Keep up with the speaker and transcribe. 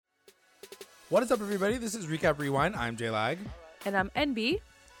What is up, everybody? This is Recap Rewind. I'm J-Lag. And I'm NB.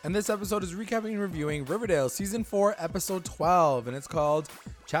 And this episode is recapping and reviewing Riverdale Season 4, Episode 12. And it's called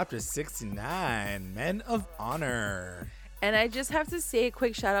Chapter 69, Men of Honor. And I just have to say a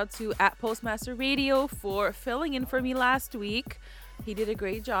quick shout out to @Postmaster Radio for filling in for me last week. He did a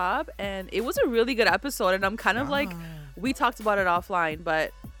great job. And it was a really good episode. And I'm kind of like, we talked about it offline,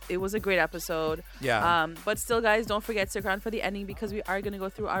 but it was a great episode. Yeah. But still, guys, don't forget to stick around for the ending because we are going to go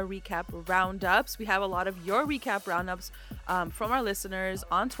through our recap roundups. We have a lot of your recap roundups from our listeners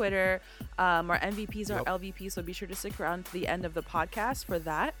on Twitter. Our MVPs, our LVPs. So be sure to stick around to the end of the podcast for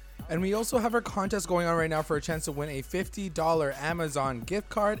that. And we also have our contest going on right now for a chance to win a $50 Amazon gift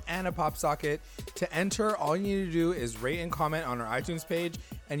card and a pop socket. To enter, all you need to do is rate and comment on our iTunes page,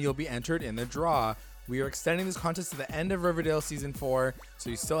 and you'll be entered in the draw. We are extending this contest to the end of Riverdale Season 4, so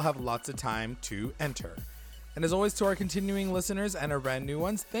you still have lots of time to enter. And as always, to our continuing listeners and our brand new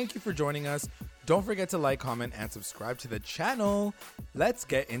ones, thank you for joining us. Don't forget to like, comment, and subscribe to the channel. Let's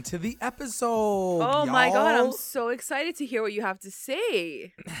get into the episode. Oh my God, I'm so excited to hear what you have to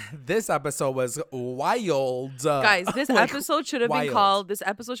say. This episode was wild. Guys, this Like, episode should have been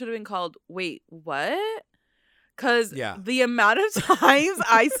called, Wait, what? Because the amount of times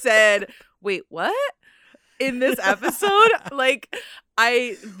I said, wait, what? In this episode,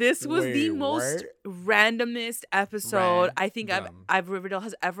 this was the most randomest episode I think I've Riverdale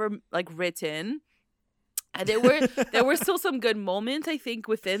has ever written. And there were still some good moments I think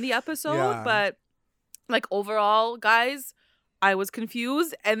within the episode, but overall, guys, I was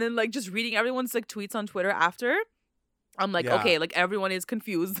confused. And then just reading everyone's tweets on Twitter after, I'm like, okay, everyone is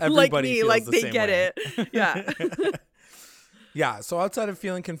confused. Everybody like me, feels the they same get way. it. Yeah. Yeah, so outside of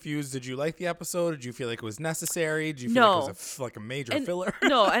feeling confused, did you like the episode? Did you feel like it was necessary? Did you feel like it was a major filler?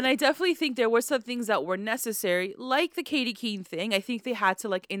 No, and I definitely think there were some things that were necessary, like the Katie Keene thing. I think they had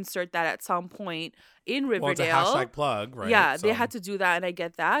to insert that at some point in Riverdale. Well, it's a #plug, right? Yeah, they had to do that, and I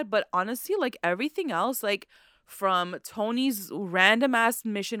get that. But honestly, everything else, from Tony's random ass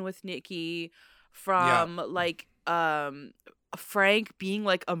mission with Nikki, from Frank being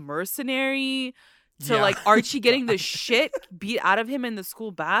a mercenary, to Archie getting the shit beat out of him in the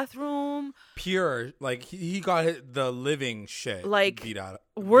school bathroom. Pure, he got the living shit beat out.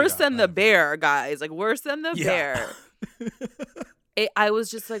 Worse than the bear, guys. Worse than the bear. I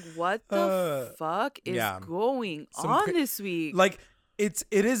was just what the fuck is going on this week? It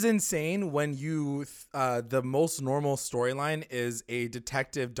is insane when you the most normal storyline is a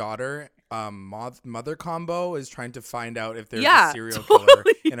detective daughter mother combo is trying to find out if there's a serial killer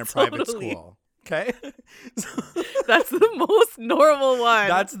in a private school. Okay. That's the most normal one.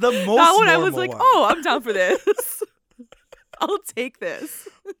 That's the most that one. I was like, oh, I'm down for this. I'll take this.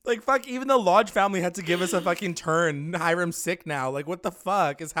 Fuck, even the Lodge family had to give us a fucking turn. Hiram's sick now. What the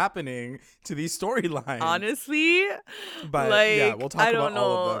fuck is happening to these storylines? Honestly. But we'll talk about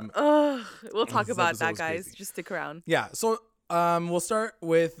all of them. We'll talk about that, guys. Crazy. Just stick around. Yeah, so we'll start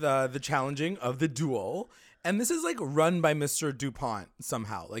with the challenging of the duel. And this is run by Mr. DuPont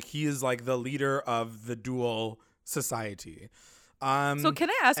somehow. He is the leader of the duel society. So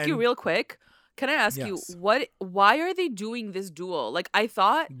can I ask you real quick? Can I ask you why are they doing this duel? I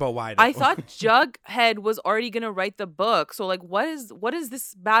thought I thought Jughead was already gonna write the book. So what is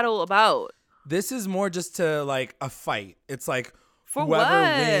this battle about? This is more just to a fight. It's for whoever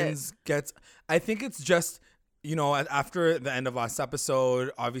what? wins gets. I think it's just after the end of last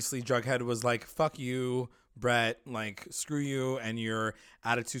episode, obviously Jughead was fuck you, Brett, screw you and your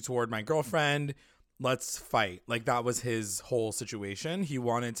attitude toward my girlfriend. Let's fight. That was his whole situation. He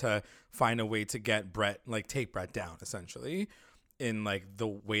wanted to find a way to get Brett, take Brett down, essentially, in the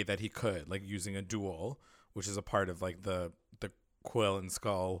way that he could, using a duel, which is a part of the Quill and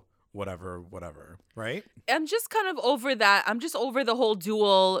Skull, whatever, right? I'm just kind of over that. I'm just over the whole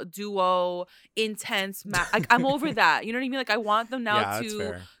duo, intense I'm over that. You know what I mean? I want them now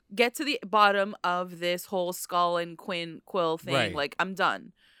to get to the bottom of this whole Skull and Quill thing. Right. I'm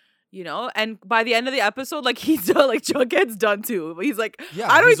done. And by the end of the episode, he's done, Jughead's done too. He's I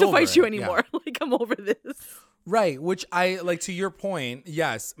don't need to fight you anymore. Yeah. I'm over this. Right, which I to your point,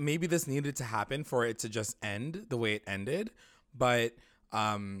 yes, maybe this needed to happen for it to just end the way it ended, but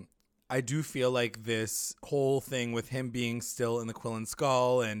I do feel this whole thing with him being still in the Quill and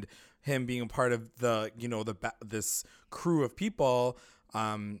Skull and him being a part of the this crew of people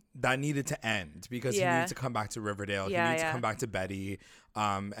that needed to end because he needed to come back to Riverdale. He needed to come back to Betty.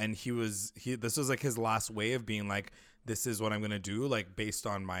 And this was his last way of being this is what I'm going to do, based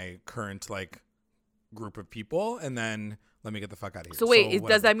on my current group of people. And then let me get the fuck out of here. So wait,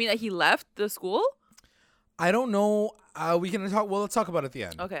 does that mean that he left the school? I don't know. We can talk. Well, let's talk about it at the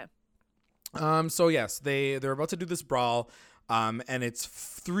end. Okay. So yes, they're about to do this brawl. And it's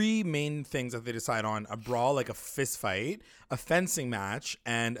 3 main things that they decide on: a brawl, like a fist fight, a fencing match,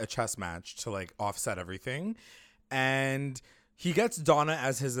 and a chess match to like offset everything. And he gets Donna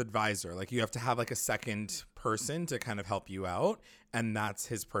as his advisor. Like, you have to have like a second person to kind of help you out, and that's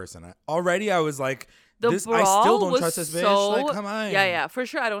his person. Already I was like, I still don't trust this bitch. Like, come on. Yeah, for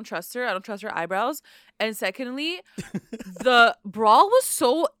sure. I don't trust her. I don't trust her eyebrows. And secondly, the brawl was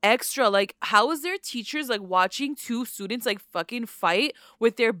so extra. Like, how is their teachers like watching 2 students like fucking fight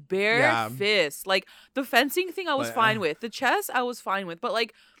with their bare fists? Like, the fencing thing I was fine with. The chess I was fine with. But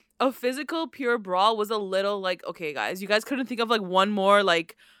like a physical pure brawl was a little like, okay, guys, you guys couldn't think of like one more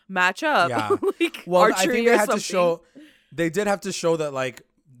like matchup. Yeah. Like, well, archery I think they or had something. to show. They did have to show that like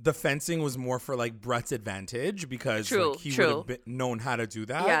the fencing was more for like Brett's advantage because like, he would have known how to do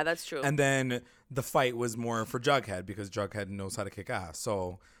that. Yeah, that's true. And then the fight was more for Jughead because Jughead knows how to kick ass.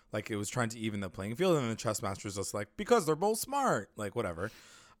 So like it was trying to even the playing field, and the chess master was just like, because they're both smart, like whatever.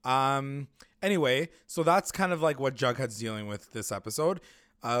 Anyway, so that's kind of like what Jughead's dealing with this episode.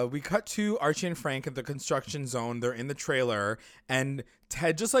 We cut to Archie and Frank at the construction zone. They're in the trailer, and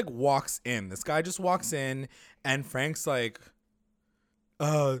Ted just like walks in. This guy just walks in, and Frank's like,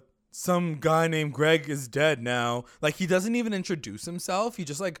 some guy named Greg is dead now. Like, he doesn't even introduce himself. He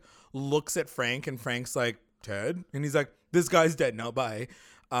just like looks at Frank, and Frank's like, Ted? And he's like, this guy's dead now, bye.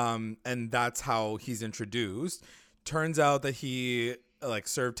 And that's how he's introduced. Turns out that he like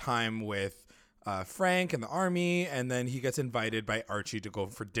served time with Frank and the army, and then he gets invited by Archie to go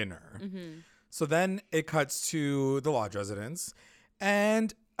for dinner. Mm-hmm. So then it cuts to the lodge residence,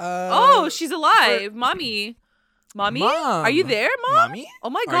 and she's alive. Mommy, are you there, Mom? Mommy? Oh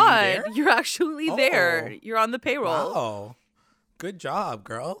my God, you're actually there. You're on the payroll. Wow. Good job,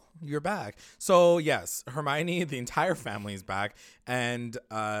 girl. You're back. So yes, Hermione, the entire family is back, and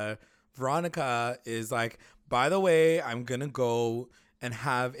Veronica is like, by the way, I'm gonna go and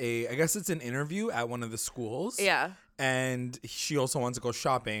have I guess it's an interview at one of the schools. Yeah. And she also wants to go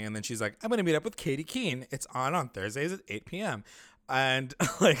shopping, and then she's like, I'm gonna meet up with Katie Keene. It's on Thursdays at 8 p.m. And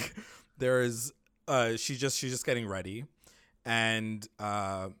like there's she's just getting ready, and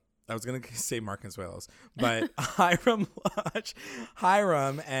I was gonna say Mark Consuelos, but Hiram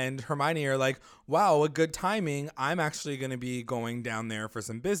and Hermione are like, wow, what good timing. I'm actually gonna be going down there for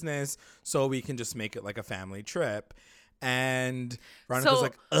some business, so we can just make it like a family trip. And Veronica's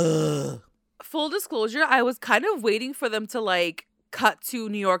like, ugh. Full disclosure, I was kind of waiting for them to like cut to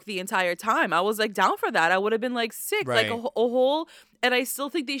New York the entire time. I was like down for that. I would have been like sick, right. like a whole. And I still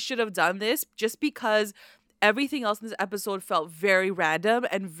think they should have done this just because everything else in this episode felt very random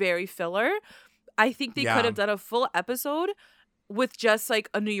and very filler. I think they could have done a full episode with just like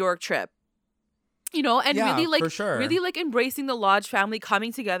a New York trip. You know, and really like embracing the Lodge family,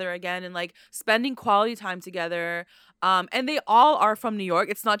 coming together again and like spending quality time together. And they all are from New York.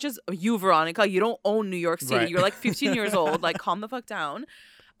 It's not just you, Veronica. You don't own New York City. Right. You're like 15 years old. Like, calm the fuck down.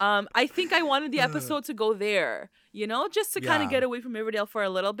 I think I wanted the episode to go there, you know, just to kind of get away from Riverdale for a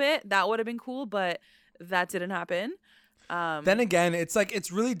little bit. That would have been cool, but that didn't happen. Then again, it's like,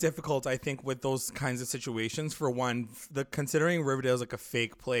 it's really difficult, I think, with those kinds of situations. For one, considering Riverdale is like a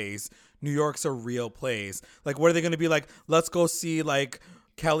fake place, New York's a real place. Like, what are they going to be like? Let's go see like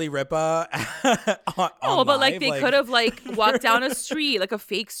Kelly Ripa on but like they could have like walked down a street, like a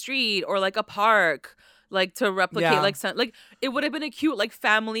fake street or like a park, like to replicate like it would have been a cute like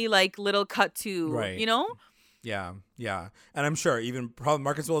family like little cut to, right. You know? Yeah. And I'm sure even probably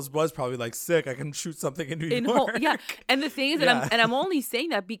Marcus Willis was probably like, sick, I can shoot something in New York. Yeah. And the thing is that I'm only saying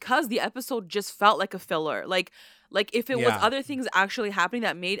that because the episode just felt like a filler. Like if it was other things actually happening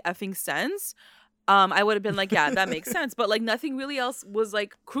that made effing sense, I would have been like, yeah, that makes sense. But like nothing really else was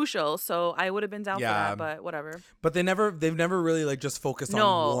like crucial, so I would have been down for that. But whatever. But they've never really like just focused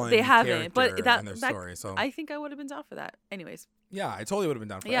on one they haven't. But that their story. So I think I would have been down for that. Anyways. Yeah, I totally would have been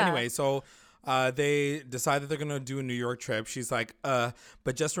down for that. Anyway, so they decide that they're gonna do a New York trip. She's like,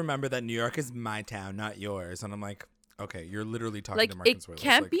 but just remember that New York is my town, not yours. And I'm like, okay, you're literally talking to Mark Consuelos. It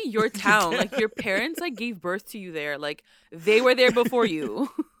can't be your town. Like your parents like gave birth to you there. Like they were there before you.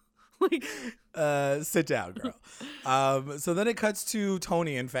 Like, sit down, girl. So then it cuts to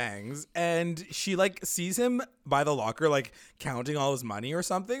Tony and Fangs, and she like sees him by the locker, like counting all his money or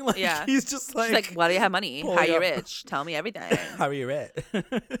something. Like, he's just like, she's like, why do you have money? How are you rich? Tell me everything. How are you rich?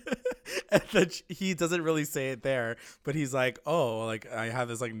 And then he doesn't really say it there, but he's like, oh, like I have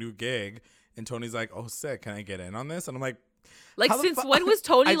this like new gig, and Tony's like, oh, sick. Can I get in on this? And I'm like, since when was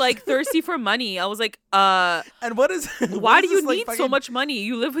Tony like thirsty for money? I was like, and why do you need so much money?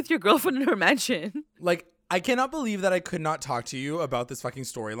 You live with your girlfriend in her mansion. Like, I cannot believe that I could not talk to you about this fucking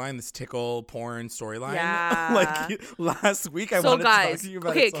storyline, this tickle porn storyline. Yeah. Like last week, I wanted to talk to you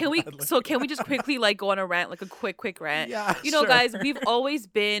about it. Can we just quickly like go on a rant, like a quick rant? Yeah, you know, guys, we've always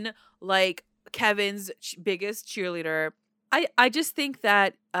been like Kevin's biggest cheerleader. I just think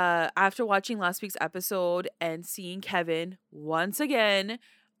that after watching last week's episode and seeing Kevin once again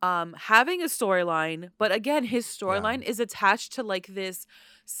having a storyline, but again, his storyline is attached to like this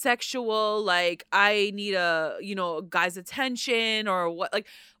sexual, like, I need a, you know, guy's attention or what, like,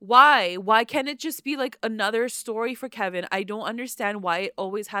 why can't it just be like another story for Kevin? I don't understand why it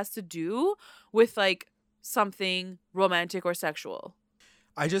always has to do with like something romantic or sexual.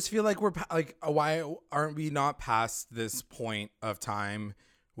 I just feel like we're like, why aren't we not past this point of time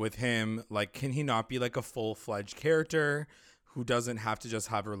with him? Like, can he not be like a full-fledged character who doesn't have to just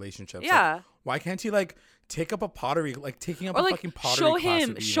have relationships? Yeah. Like, why can't he like take up a pottery, like taking up a like, fucking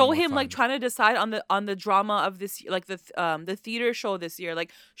pottery show him like trying to decide on the drama of this, like the theater show this year.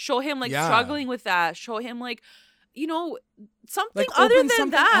 Like, show him like struggling with that. Show him like, you know, something like, other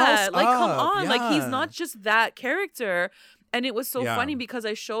than that. Like, come on, like he's not just that character. And it was so funny because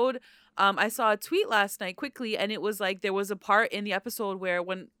I showed. I saw a tweet last night quickly, and it was like there was a part in the episode where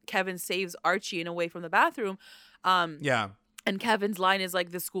when Kevin saves Archie in a way from the bathroom. And Kevin's line is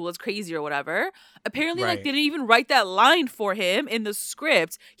like, the school is crazy or whatever. Apparently, like, they didn't even write that line for him in the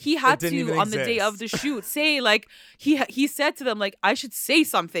script. He had to, on the day of the shoot, say, like, he said to them, like, I should say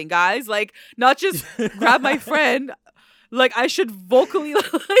something, guys. Like, not just grab my friend. Like, I should vocally,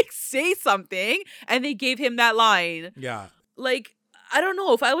 like, say something. And they gave him that line. Yeah. Like, I don't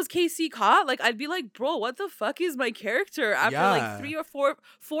know. If I was KC Cott, like, I'd be like, bro, what the fuck is my character? After like 3 or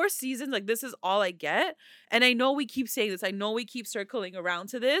 4 seasons, like, this is all I get. And I know we keep saying this. I know we keep circling around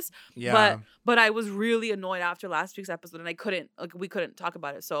to this. Yeah. But I was really annoyed after last week's episode, and we couldn't talk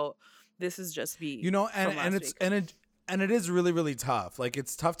about it. So this is just me. You know, and it is really, really tough. Like,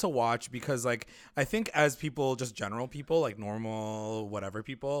 it's tough to watch because, like, I think as people, just general people, like normal whatever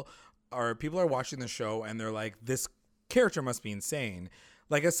people are watching the show and they're like, this character must be insane.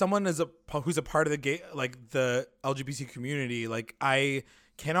 Like, as someone who's a part of the LGBT community, like, I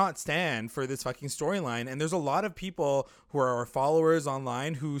cannot stand for this fucking storyline. And there's a lot of people who are our followers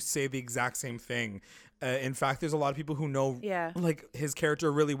online who say the exact same thing. In fact, there's a lot of people who know like his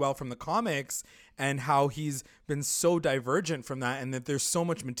character really well from the comics and how he's been so divergent from that, and that there's so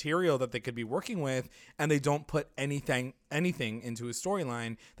much material that they could be working with, and they don't put anything into his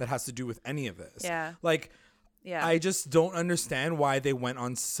storyline that has to do with any of this. Yeah. Like, I just don't understand why they went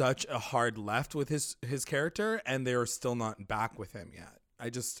on such a hard left with his character, and they're still not back with him yet.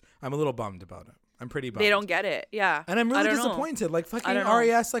 I'm a little bummed about it. I'm pretty bummed. They don't get it. Yeah. And I'm really disappointed. Like, fucking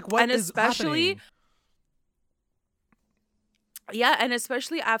RES, like, what is happening? Yeah, and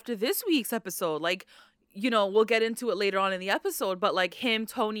especially after this week's episode, like, you know, we'll get into it later on in the episode, but like him,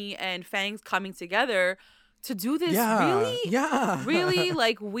 Tony, and Fangs coming together to do this really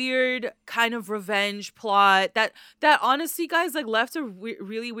like weird kind of revenge plot that honestly, guys, like left a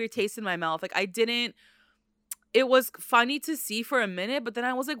really weird taste in my mouth. Like, it was funny to see for a minute, but then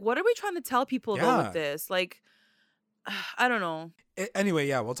I was like, what are we trying to tell people though with this? Like, I don't know. Anyway,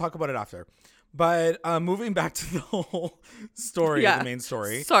 we'll talk about it after. But moving back to the whole story, the main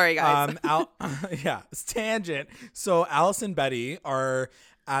story. Sorry, guys. It's tangent. So Alice and Betty are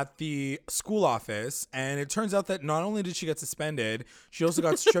at the school office, and it turns out that not only did she get suspended, she also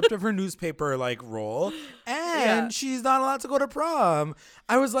got stripped of her newspaper like role, and she's not allowed to go to prom.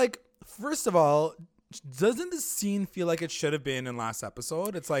 I was like, first of all, doesn't this scene feel like it should have been in last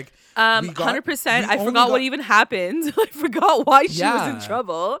episode? It's like 100%. I forgot what even happened. I forgot why she was in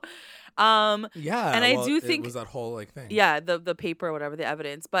trouble. And I do think it was that whole like thing. Yeah, the paper or whatever, the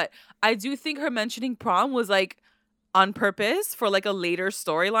evidence. But I do think her mentioning prom was like on purpose for like a later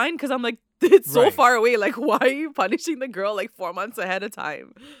storyline, because I'm like, it's so far away. Like, why are you punishing the girl like 4 months ahead of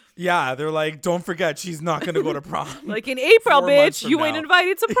time? Yeah, they're like, don't forget, she's not gonna go to prom. Like, in April, bitch, you ain't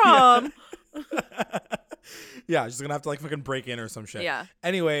invited to prom. Yeah, she's gonna have to like fucking break in or some shit. Yeah.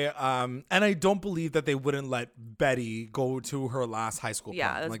 Anyway, and I don't believe that they wouldn't let Betty go to her last high school prom.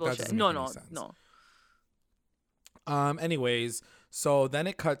 Yeah, that's like, bullshit. That doesn't make any sense. Anyways, so then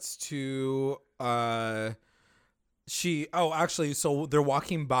it cuts to so they're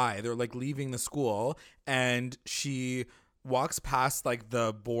walking by. They're like leaving the school, and she walks past like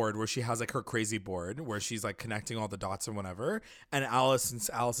the board where she has like her crazy board where she's like connecting all the dots and whatever. And Alice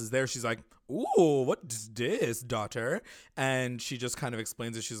is there. She's like, "Ooh, what's this, daughter?" And she just kind of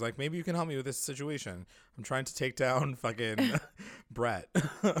explains it. She's like, "Maybe you can help me with this situation. I'm trying to take down fucking Brett."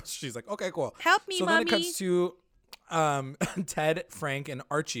 She's like, "Okay, cool. Help me, so mommy." Then it cuts to Ted, Frank, and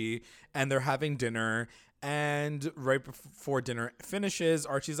Archie, and they're having dinner. And right before dinner finishes,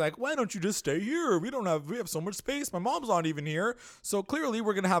 Archie's like, why don't you just stay here? We have so much space. My mom's not even here. So clearly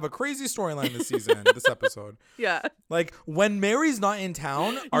we're going to have a crazy storyline this season, this episode. Yeah. Like when Mary's not in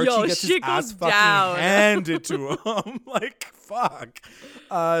town, Archie gets his ass fucking handed to him. Like, fuck.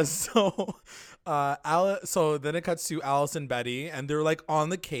 So then it cuts to Alice and Betty, and they're like on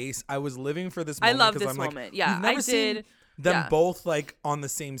the case. I was living for this moment. I love this moment. Like, yeah, I did. Them both like on the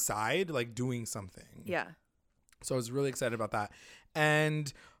same side, like doing something. Yeah. So I was really excited about that.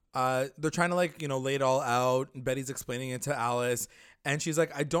 And they're trying to like, lay it all out. Betty's explaining it to Alice. And she's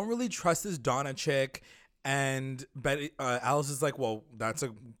like, I don't really trust this Donna chick. And Alice is like, well, that's a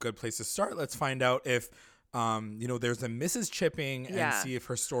good place to start. Let's find out if, there's a Mrs. Chipping and see if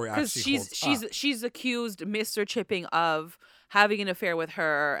her story actually holds up. She's accused Mr. Chipping of having an affair with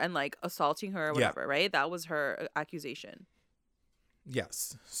her and like assaulting her or whatever, right? That was her accusation.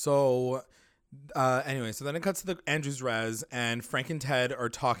 Yes. So anyway, so then it cuts to the Andrews res, and Frank and Ted are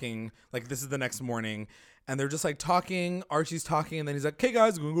talking. Like, this is the next morning, and they're just like talking. Archie's talking, and then he's like, "Okay,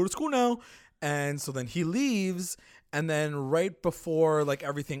 guys, we're gonna go to school now." And so then he leaves, and then right before like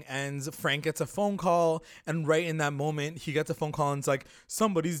everything ends, Frank gets a phone call, and right in that moment, he gets a phone call, and it's like,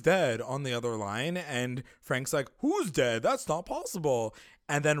 somebody's dead on the other line, and Frank's like, who's dead? That's not possible.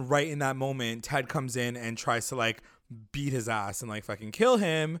 And then right in that moment, Ted comes in and tries to like beat his ass and like fucking kill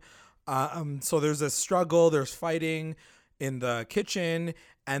him. So there's a struggle, there's fighting in the kitchen,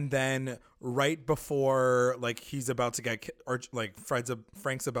 and then right before like he's about to get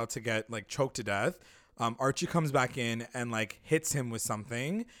Frank's about to get like choked to death, Archie comes back in and like hits him with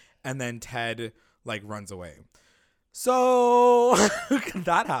something, and then Ted like runs away. So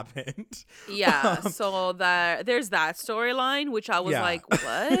that happened. Yeah. So there's that storyline, which I was like,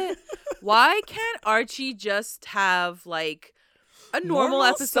 what? Why can't Archie just have like a normal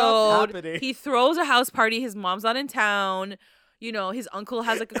episode? He throws a house party. His mom's not in town. His uncle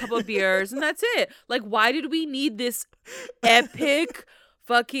has like a couple of beers, and that's it. Like, why did we need this epic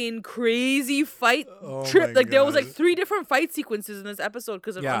fucking crazy fight trip? Like, there was like 3 different fight sequences in this episode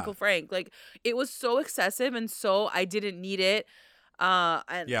because of Uncle Frank. Like, it was so excessive, and so I didn't need it.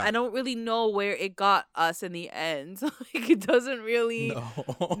 I don't really know where it got us in the end. Like, it doesn't really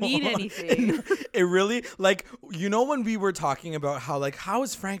mean anything. It really, like, when we were talking about how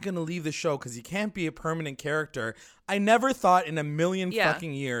is Frank going to leave the show because he can't be a permanent character, I never thought in a million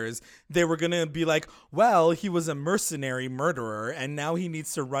fucking years they were going to be like, well, he was a mercenary murderer and now he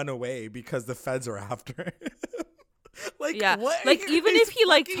needs to run away because the feds are after him. Like, what? Like, even if he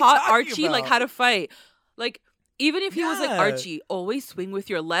like taught Archie like how to fight, like, even if he was like, Archie, always swing with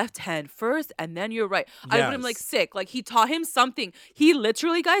your left hand first and then your right. Yes. I would have been like, sick. Like, he taught him something. He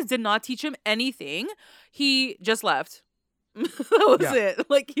literally, guys, did not teach him anything. He just left. That was it.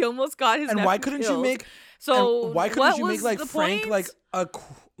 Like, he almost got his. And why couldn't killed. you make? So why couldn't you make like Frank point?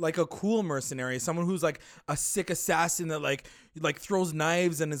 like a cool mercenary, someone who's like a sick assassin that like throws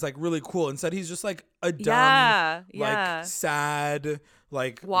knives and is like really cool? Instead, he's just like a dumb, like sad,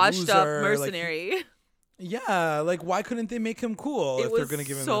 like washed loser, up mercenary. Like, yeah, like why couldn't they make him cool if they're gonna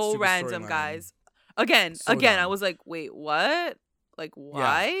give him that stupid random, guys? Again, I was like, wait, what? Like,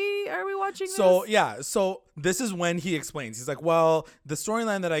 why are we watching this? So this is when he explains. He's like, well, the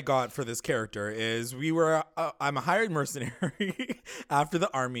storyline that I got for this character is I'm a hired mercenary after the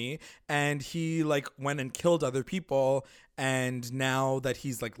army, and he like went and killed other people, and now that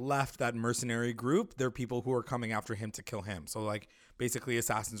he's like left that mercenary group, there are people who are coming after him to kill him. So like basically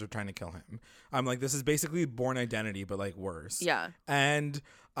assassins are trying to kill him. I'm like, this is basically Bourne Identity, but like worse. Yeah. And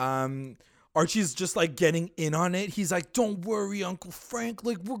Archie's just like getting in on it. He's like, don't worry, Uncle Frank.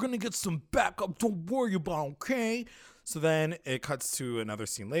 Like, we're going to get some backup. Don't worry about it, okay? So then it cuts to another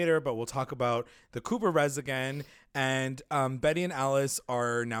scene later, but we'll talk about the Cooper res again. And Betty and Alice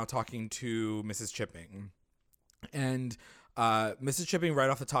are now talking to Mrs. Chipping. And Mrs. Chipping, right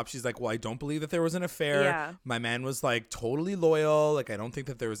off the top, she's like, well, I don't believe that there was an affair. Yeah. My man was like totally loyal. Like, I don't think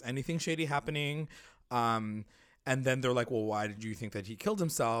that there was anything shady happening. And then they're like, well, why did you think that he killed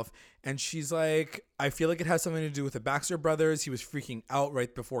himself? And she's like, I feel like it has something to do with the Baxter brothers. He was freaking out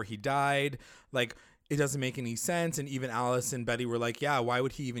right before he died. Like, it doesn't make any sense. And even Alice and Betty were like, yeah, why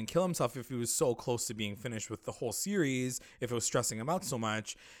would he even kill himself if he was so close to being finished with the whole series, if it was stressing him out so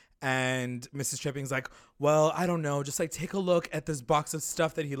much? And Mrs. Chipping's like, well, I don't know. Just like take a look at this box of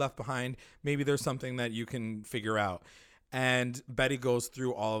stuff that he left behind. Maybe there's something that you can figure out. And Betty goes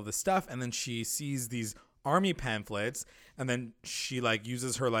through all of the stuff, and then she sees these army pamphlets, and then she like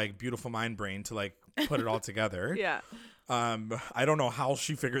uses her like beautiful mind brain to like put it all together. Yeah. I don't know how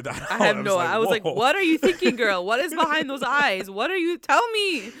she figured that out. I have no. I was like, what are you thinking, girl? What is behind those eyes? What are you? Tell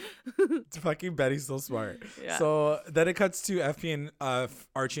me. Fucking Betty's so smart. Yeah. So then it cuts to Effie and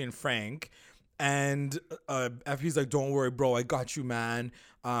Archie and Frank, and Effie's like, "Don't worry, bro. I got you, man."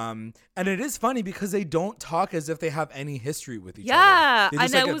 And it is funny because they don't talk as if they have any history with each other. Yeah, and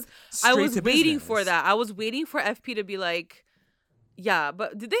like I was waiting for that. I was waiting for FP to be like, yeah,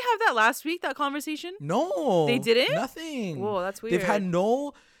 but did they have that last week, that conversation? No, they didn't. Nothing. Whoa, that's weird.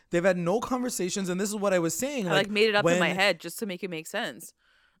 They've had no conversations, and this is what I was saying. I made it up in my head just to make it make sense.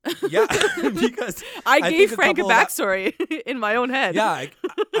 Yeah, because I gave Frank a backstory in my own head. Yeah,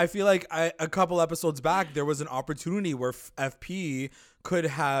 I feel like a couple episodes back there was an opportunity where FP could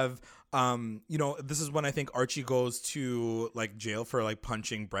have. This is when I think Archie goes to like jail for like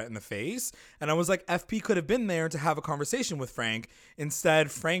punching Brett in the face. And I was like, FP could have been there to have a conversation with Frank.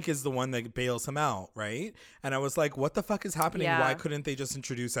 Instead, Frank is the one that bails him out, right? And I was like, what the fuck is happening? Yeah. Why couldn't they just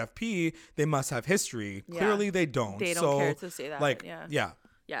introduce FP? They must have history. Yeah. Clearly they don't. They don't care to say that. Like, yeah.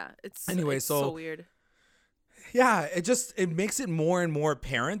 It's anyway, so weird. Yeah, it makes it more and more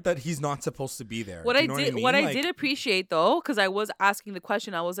apparent that he's not supposed to be there. What I did appreciate though, because I was asking the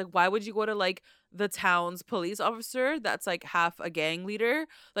question, I was like, why would you go to like the town's police officer that's like half a gang leader?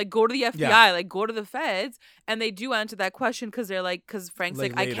 Like go to the FBI, like go to the feds, and they do answer that question because they're like, because Frank's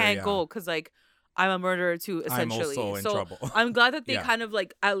like later, I can't go because like I'm a murderer too, essentially. I'm also in trouble. I'm glad that they kind of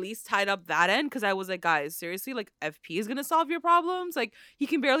like at least tied up that end, because I was like, guys, seriously, like FP is gonna solve your problems? Like he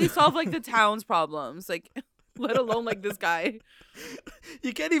can barely solve like the town's problems, like. Let alone like this guy.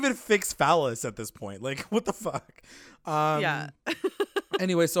 You can't even fix Phallus at this point. Like, what the fuck? Yeah.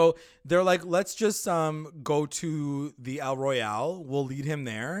 Anyway, so they're like, let's just go to the El Royale. We'll lead him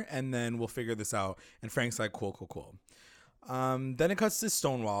there, and then we'll figure this out. And Frank's like, cool. Then it cuts to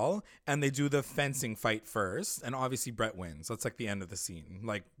Stonewall, and they do the fencing fight first. And obviously, Brett wins. That's like the end of the scene.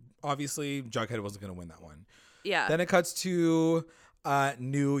 Like, obviously, Jughead wasn't going to win that one. Yeah. Then it cuts to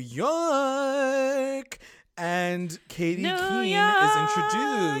New York. And Katie Keene is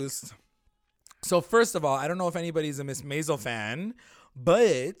introduced. So first of all, I don't know if anybody's a Miss Maisel fan,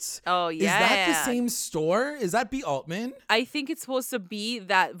 but is that the same store? Is that B. Altman? I think it's supposed to be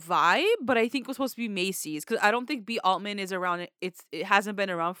that vibe, but I think it was supposed to be Macy's, because I don't think B. Altman is around. It hasn't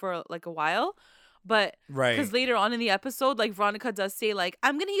been around for like a while. But because later on in the episode, like Veronica does say like,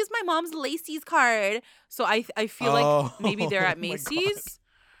 I'm gonna use my mom's Macy's card. So I feel like maybe they're at Macy's.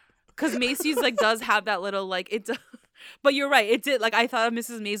 Because Macy's like does have that little like it, but you're right. It did like I thought of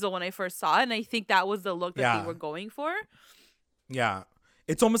Mrs. Maisel when I first saw it, and I think that was the look that they were going for. Yeah,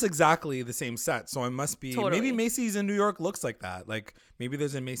 it's almost exactly the same set, so it must be maybe Macy's in New York looks like that. Like maybe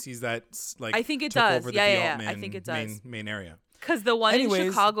there's a Macy's that's like I think it does. Over Yeah. I think it does. Main area. Because the one in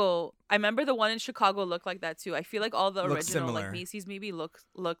Chicago, I remember the one in Chicago looked like that too. I feel like all the original like Macy's maybe look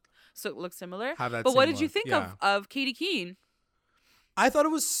similar. But what did you think of Katie Keene? I thought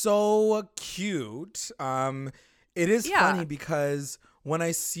it was so cute. It is funny because when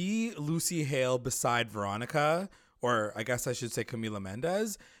I see Lucy Hale beside Veronica, or I guess I should say Camila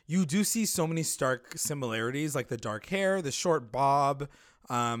Mendes, you do see so many stark similarities, like the dark hair, the short bob.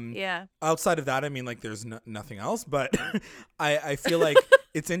 Outside of that, I mean, like there's nothing else, but I feel like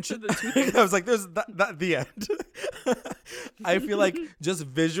it's interesting. I was like, there's that the end. I feel like just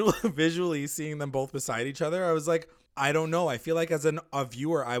visually seeing them both beside each other, I was like, I don't know. I feel like as a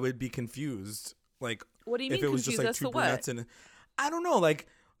viewer, I would be confused. Like, what do you mean if it was just like two brunettes and I don't know. Like,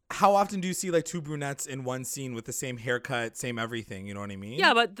 how often do you see like two brunettes in one scene with the same haircut, same everything? You know what I mean?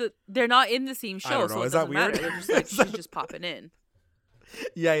 Yeah, but they're not in the same show, I don't know. So Is it doesn't that weird? matter. They're just like she's just popping in.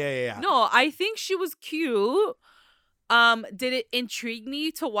 Yeah. No, I think she was cute. Did it intrigue me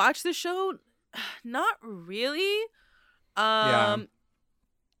to watch the show? Not really.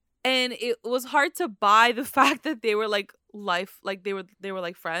 And it was hard to buy the fact that they were like they were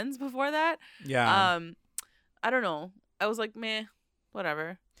like friends before that. Yeah. I don't know. I was like, meh,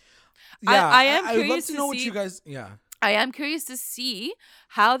 whatever. Yeah, I am curious I'd love to know what see, you guys. Yeah. I am curious to see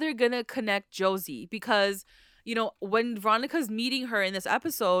how they're gonna connect Josie, because when Veronica's meeting her in this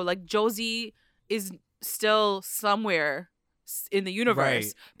episode, like Josie is still somewhere in the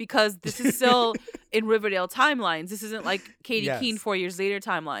universe, because this is still in Riverdale timelines. This isn't like Katie Keene 4 years later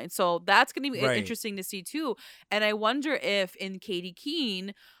timeline. So that's going to be interesting to see too. And I wonder if in Katie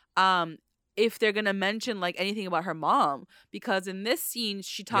Keene, if they're going to mention like anything about her mom, because in this scene,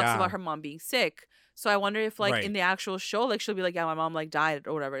 she talks about her mom being sick. So I wonder if like in the actual show, like she'll be like, yeah, my mom like died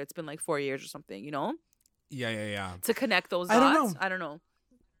or whatever. It's been like 4 years or something, Yeah. To connect those dots. I don't know.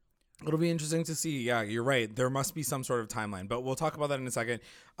 It'll be interesting to see. Yeah, you're right. There must be some sort of timeline, but we'll talk about that in a second.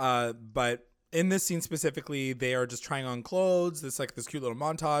 But in this scene specifically, they are just trying on clothes. This cute little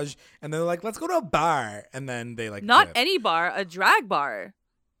montage, and they're like, "Let's go to a bar," and then they not dip. any bar, a drag bar.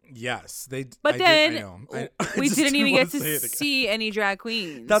 Yes, they. But we didn't even get to see any drag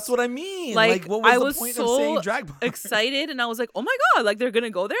queens. That's what I mean. Like what was the point of saying drag bar? Excited, and I was like, "Oh my god! Like they're gonna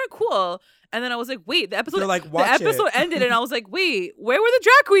go there, cool." And then I was like, "Wait, the episode ended," and I was like, "Wait, where were the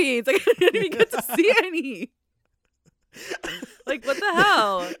drag queens? Like I didn't even get to see any. Like what the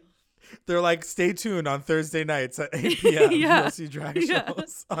hell?" They're like, "Stay tuned on Thursday nights at 8 p.m. You'll see drag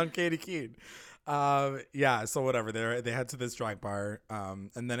shows on Katie Keene." So whatever, they head to this drag bar,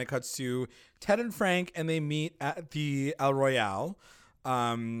 and then it cuts to Ted and Frank, and they meet at the El Royale.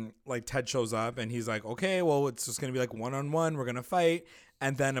 Like Ted shows up and he's like, okay, well, it's just gonna be like 1-on-1, we're gonna fight.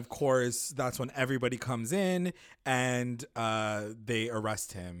 And then of course that's when everybody comes in and they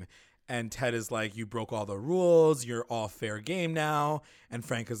arrest him, and Ted is like, you broke all the rules, you're all fair game now. And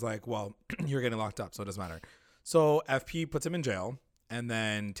Frank is like, well, you're getting locked up, so it doesn't matter. So FP puts him in jail, and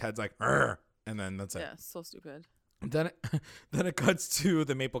then Ted's like, "Arr!" And then that's it. Yeah, so stupid. Then it cuts to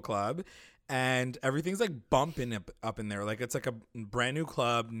the Maple Club, and everything's like bumping up in there. Like it's like a brand new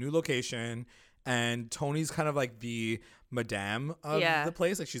club, new location, and Tony's kind of like the madame of the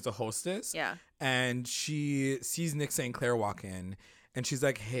place. Like she's the hostess. Yeah. And she sees Nick St. Clair walk in, and she's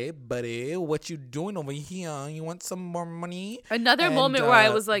like, hey, buddy, what you doing over here? You want some more money? Another moment where I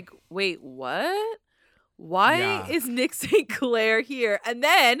was like, wait, what? Why is Nick St. Clair here? And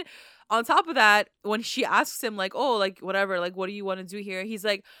then on top of that, when she asks him, like, oh, like, whatever, like, what do you want to do here? He's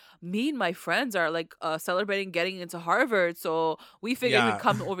like, me and my friends are, like, celebrating getting into Harvard, so we figured we'd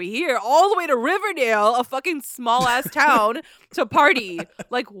come over here all the way to Riverdale, a fucking small-ass town, to party.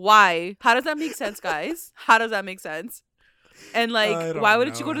 Like, why? How does that make sense, guys? How does that make sense? And, like, why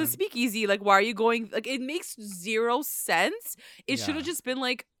wouldn't you go to the speakeasy? Like, why are you going? Like, it makes zero sense. It should have just been,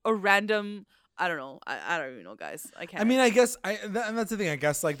 like, a random... I don't know. I don't even know, guys. I can't. I mean, I guess, and that's the thing. I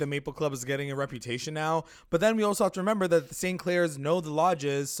guess, like, the Maple Club is getting a reputation now. But then we also have to remember that the St. Clairs know the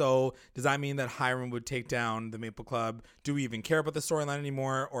lodges. So does that mean that Hiram would take down the Maple Club? Do we even care about the storyline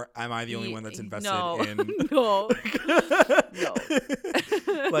anymore? Or am I the only one that's invested in? No. No.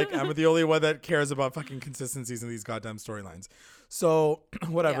 Like, I'm the only one that cares about fucking consistencies in these goddamn storylines. So,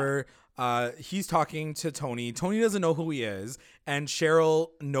 whatever. He's talking to Tony. Tony doesn't know who he is, and Cheryl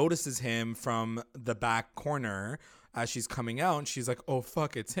notices him from the back corner as she's coming out, and she's like, oh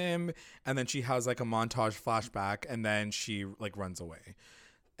fuck, it's him. And then she has like a montage flashback, and then she like runs away.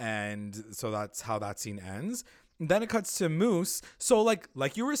 And so that's how that scene ends. Then it cuts to Moose. So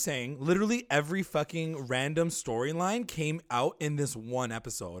like you were saying, literally every fucking random storyline came out in this one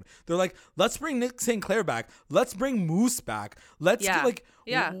episode. They're like, let's bring Nick St. Clair back. Let's bring Moose back. Let's do like,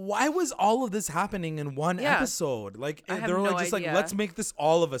 why was all of this happening in one episode? Like they're like, just like, let's make this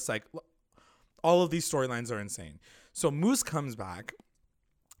all of us. Like all of these storylines are insane. So Moose comes back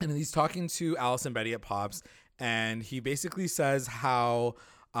and he's talking to Alice and Betty at Pops. And he basically says how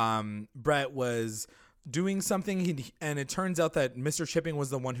Brett was doing something, and it turns out that Mr. Chipping was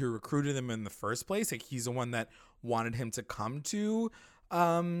the one who recruited him in the first place. Like he's the one that wanted him to come to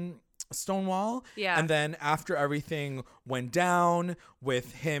Stonewall. Yeah. And then after everything went down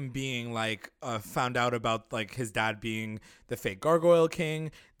with him being like found out about like his dad being the fake Gargoyle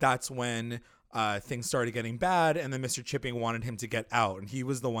King, that's when things started getting bad, and then Mr. Chipping wanted him to get out, and he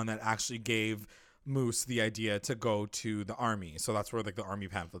was the one that actually gave Moose the idea to go to the army. So that's where like the army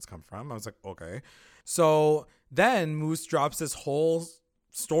pamphlets come from. I was like, okay. So then Moose drops this whole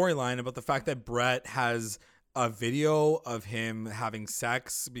storyline about the fact that Brett has a video of him having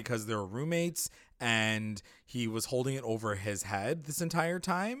sex because they're roommates, and he was holding it over his head this entire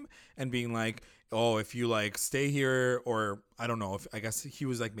time and being like, oh, if you like stay here, or I don't know, if I guess he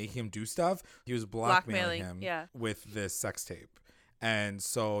was like making him do stuff. He was blackmailing him with this sex tape. And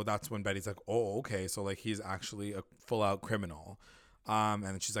so that's when Betty's like, oh, okay. So like he's actually a full out criminal. And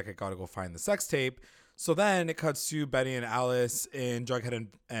then she's like, I got to go find the sex tape. So then it cuts to Betty and Alice in Jughead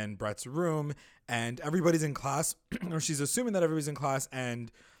and Brett's room, and everybody's in class, or she's assuming that everybody's in class,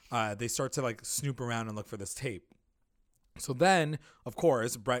 and they start to like snoop around and look for this tape. So then, of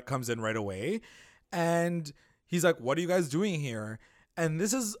course, Brett comes in right away, and he's like, what are you guys doing here? And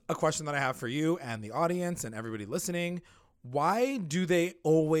this is a question that I have for you and the audience and everybody listening. Why do they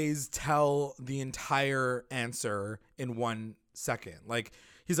always tell the entire answer in 1 second? Like,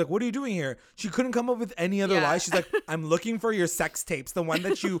 he's like, what are you doing here? She couldn't come up with any other lie. She's like, I'm looking for your sex tapes, the one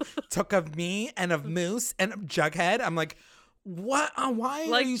that you took of me and of Moose and of Jughead. I'm like, what? Why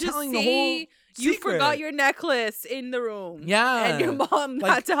like, are you telling the whole... You forgot your necklace in the room. Yeah. And your mom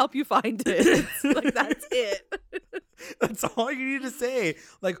had to help you find it. Like, that's it. That's all you need to say.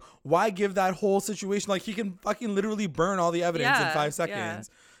 Like, why give that whole situation? Like, he can fucking literally burn all the evidence in 5 seconds.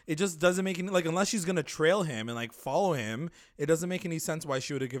 Yeah. It just doesn't make any, like, unless she's going to trail him and, like, follow him, it doesn't make any sense why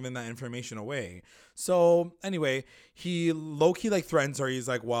she would have given that information away. So, anyway, he low-key, like, threatens her. He's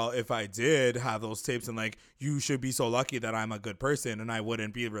like, well, if I did have those tapes, and, like, you should be so lucky that I'm a good person and I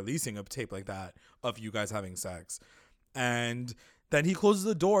wouldn't be releasing a tape like that of you guys having sex. And then he closes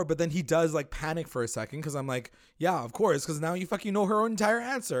the door, but then he does, like, panic for a second, because I'm like, yeah, of course, because now you fucking know her entire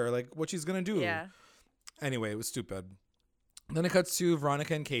answer, like, what she's going to do. Yeah. Anyway, it was stupid. Then it cuts to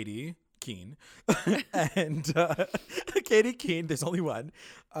Veronica and Katie Keene. And Katie Keene, there's only one.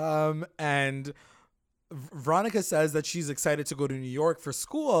 And Veronica says that she's excited to go to New York for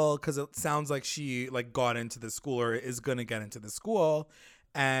school because it sounds like she, like, got into the school or is going to get into the school.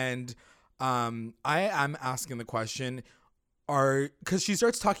 And I am asking the question, because she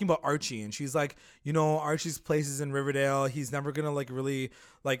starts talking about Archie, and she's like, you know, Archie's place is in Riverdale. He's never gonna, like, really,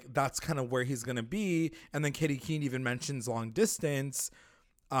 like, that's kind of where he's gonna be. And then Katie Keene even mentions long distance.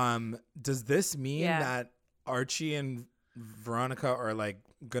 Does this mean that Archie and Veronica are, like,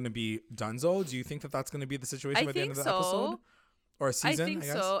 gonna be donezo? Do you think that that's gonna be the situation by the end of the episode or season? I think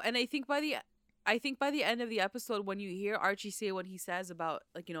so, and I think by the end of the episode, when you hear Archie say what he says about,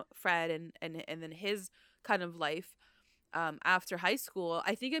 like, you know, Fred and then his kind of life after high school,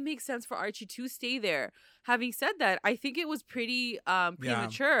 I think it makes sense for Archie to stay there. Having said that, I think it was pretty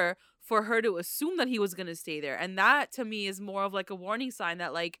premature for her to assume that he was going to stay there. And that, to me, is more of, like, a warning sign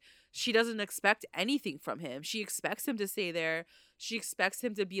that, like, she doesn't expect anything from him. She expects him to stay there. She expects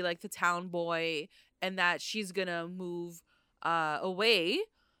him to be, like, the town boy, and that she's going to move away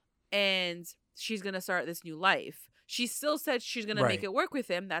and she's going to start this new life. She still said she's going to make it work with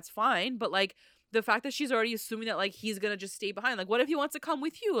him. That's fine. But, like, the fact that she's already assuming that, like, he's going to just stay behind. Like, what if he wants to come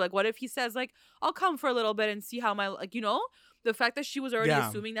with you? Like, what if he says, like, I'll come for a little bit and see how my, like, you know? The fact that she was already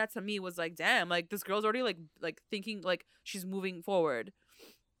assuming that, to me, was like, damn, like, this girl's already, like thinking, like, she's moving forward.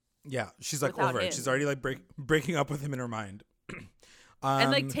 Yeah, she's, like, over it. She's already, like, breaking up with him in her mind.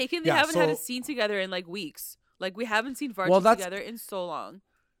 And, like, they haven't had a scene together in, like, weeks. Like, we haven't seen Varchi together in so long.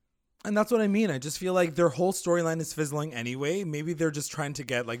 And that's what I mean. I just feel like their whole storyline is fizzling anyway. Maybe they're just trying to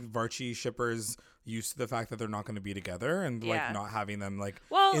get, like, Varchi shippers used to the fact that they're not going to be together and like not having them, like,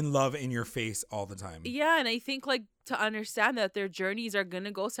 in love in your face all the time. Yeah, and I think, like, to understand that their journeys are going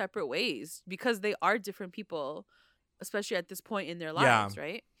to go separate ways because they are different people, especially at this point in their lives,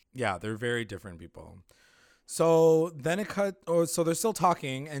 right? Yeah, they're very different people. So then so they're still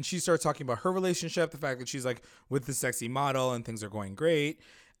talking, and she starts talking about her relationship, the fact that she's, like, with the sexy model and things are going great.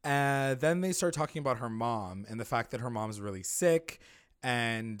 And then they start talking about her mom and the fact that her mom's really sick,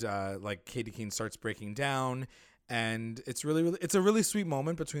 and like, Katie Keene starts breaking down, and it's it's a really sweet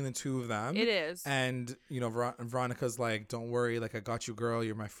moment between the two of them. It is. And, you know, Veronica's like, don't worry, like, I got you, girl,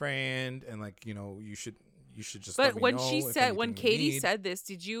 you're my friend, and, like, you know, you should just let me know. When Katie said this,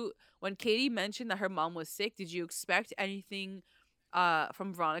 when Katie mentioned that her mom was sick, did you expect anything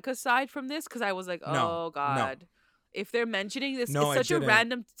from Veronica's side from this? Because I was like, oh God. No. If they're mentioning this, it's such a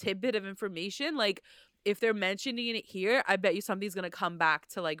random tidbit of information. Like, if they're mentioning it here, I bet you something's going to come back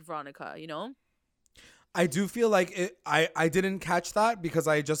to, like, Veronica, you know? I do feel like I didn't catch that because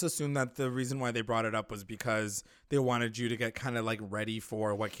I just assumed that the reason why they brought it up was because they wanted you to get kind of, like, ready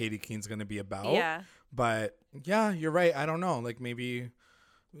for what Katie Keene's going to be about. Yeah. But, yeah, you're right. I don't know. Like, maybe,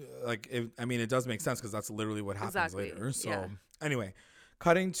 like, it does make sense because that's literally what happens later. So, anyway,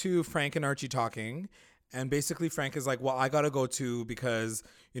 cutting to Frank and Archie talking. And basically Frank is like, well, I got to go too because,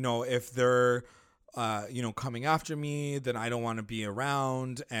 you know, if they're, you know, coming after me, then I don't want to be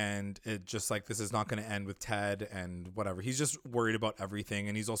around. And it just, like, this is not going to end with Ted and whatever. He's just worried about everything.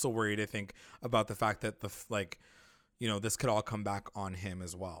 And he's also worried, I think, about the fact that you know, this could all come back on him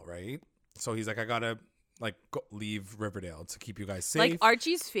as well. Right. So he's like, I got to, like, leave Riverdale to keep you guys safe. Like,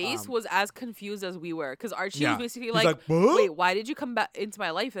 Archie's face was as confused as we were, because Archie was basically like, wait, why did you come back into my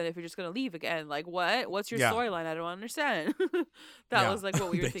life then if you're just gonna leave again? Like, what? What's your storyline? I don't understand. That was, like,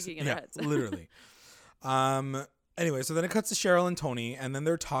 what we were thinking in our heads. Literally. Anyway, so then it cuts to Cheryl and Tony, and then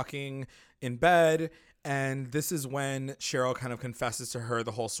they're talking in bed. And this is when Cheryl kind of confesses to her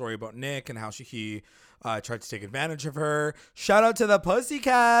the whole story about Nick and how he tried to take advantage of her. Shout out to the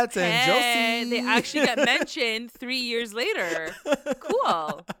Pussycats and Josie. They actually get mentioned 3 years later.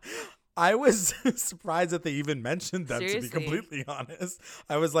 Cool. I was surprised that they even mentioned them, to be completely honest.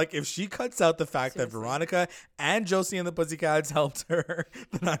 I was like, if she cuts out the fact that Veronica and Josie and the Pussycats helped her,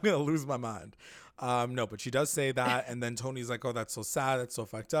 then I'm going to lose my mind. No, but she does say that. And then Tony's like, oh, that's so sad. That's so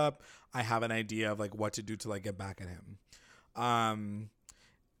fucked up. I have an idea of like what to do to like get back at him.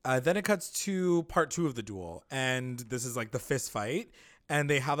 Then it cuts to part 2 of the duel. And this is like the fist fight. And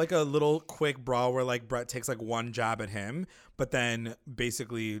they have like a little quick brawl where like Brett takes like one jab at him. But then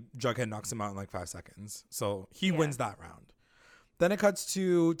basically Jughead knocks him out in like 5 seconds. So he wins that round. Then it cuts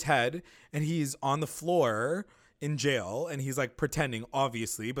to Ted. And he's on the floor in jail, and he's like pretending,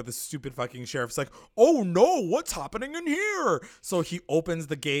 obviously, but the stupid fucking sheriff's like, oh no, what's happening in here? So he opens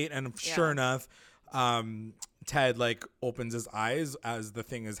the gate, and sure enough, Ted like opens his eyes as the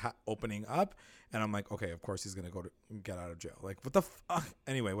thing is opening up, and I'm like, okay, of course he's gonna go to get out of jail. Like, what the fuck?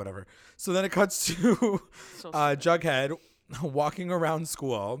 Anyway, whatever. So then it cuts to Jughead walking around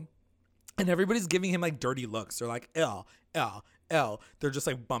school, and everybody's giving him like dirty looks. They're like, L. They're just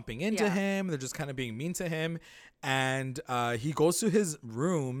like bumping into him. They're just kind of being mean to him. And he goes to his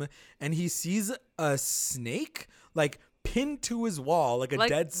room and he sees a snake like pinned to his wall, like a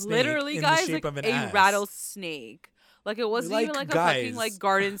dead snake, literally, in guys, the shape like of an a S. rattlesnake. Like it wasn't like, even like guys, a fucking like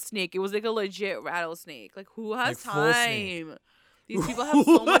garden snake. It was like a legit rattlesnake. Like who has like, time? These people have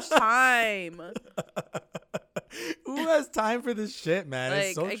so much time. Who has time for this shit, man? Like,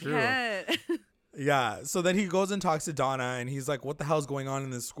 it's so true. Can't. Yeah. So then he goes and talks to Donna, and he's like, what the hell's going on in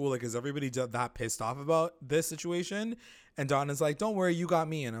this school? Like, is everybody that pissed off about this situation? And Donna's like, don't worry, you got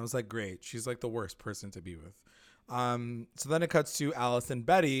me. And I was like, great. She's like the worst person to be with. So then it cuts to Alice and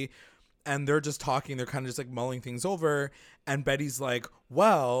Betty, and they're just talking. They're kind of just like mulling things over. And Betty's like,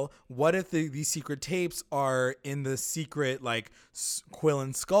 well, what if these secret tapes are in the secret like Quill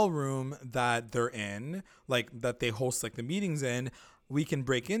and Skull room that they're in, like that they host like the meetings in? We can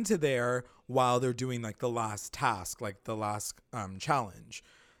break into there while they're doing like the last task, like the last challenge.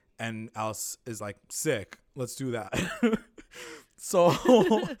 And Alice is like, sick, let's do that. So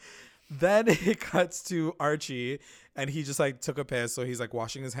then it cuts to Archie, and he just like took a piss. So he's like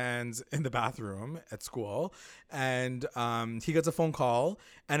washing his hands in the bathroom at school. And he gets a phone call,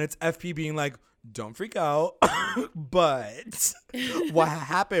 and it's FP being like, don't freak out. But what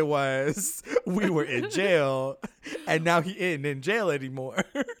happened was we were in jail, and now he ain't in jail anymore.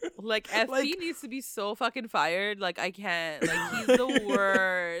 Like FP like, needs to be so fucking fired. Like I can't. Like he's the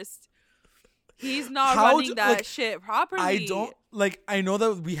worst. He's not running that like, shit properly. I don't like. I know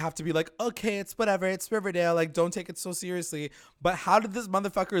that we have to be like, okay, it's whatever. It's Riverdale. Like, don't take it so seriously. But how did this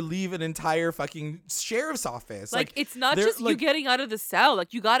motherfucker leave an entire fucking sheriff's office? Like it's not just like, you getting out of the cell.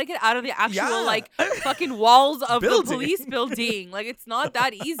 Like you got to get out of the actual like fucking walls of the police building. Like it's not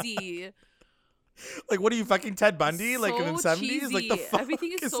that easy. Like, what are you, fucking Ted Bundy? So like in the 70s? Like the fuck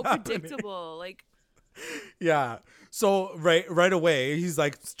everything is so happening? predictable. Like. Yeah. So right away, he's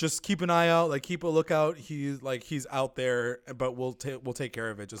like, just keep an eye out, like keep a lookout. He's out there, but we'll take care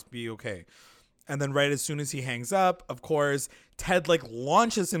of it. Just be okay. And then right as soon as he hangs up, of course, Ted like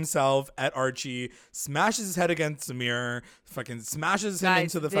launches himself at Archie, smashes his head against the mirror, fucking smashes him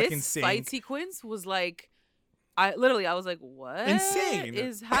into the fucking sink. This fight sequence was like, I was like, what insane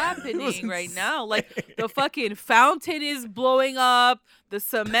is happening right now? Like the fucking fountain is blowing up, the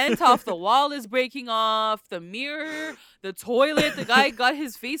cement off the wall is breaking off, the mirror, the toilet, the guy got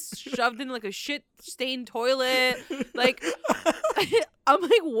his face shoved in like a shit stained toilet. Like I'm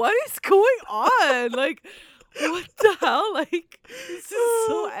like, what is going on? Like what the hell? Like this is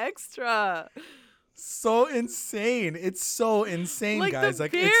so extra. So insane. It's so insane, like, guys. The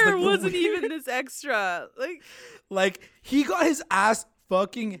like bear it's like wasn't even this extra. Like he got his ass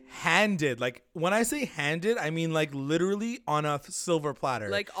fucking handed. Like when I say handed, I mean like literally on a silver platter.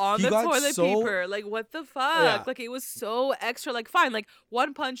 Like on the toilet paper. Like what the fuck? Yeah. Like it was so extra. Like fine, like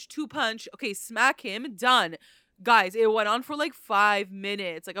 1 punch, 2 punch. Okay, smack him, done. Guys, it went on for like 5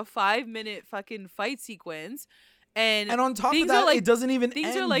 minutes. Like a 5-minute fucking fight sequence. And on top of that, like, it doesn't even things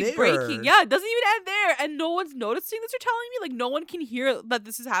end are like there. breaking. Yeah, it doesn't even end there. And no one's noticing this. You're telling me? Like no one can hear that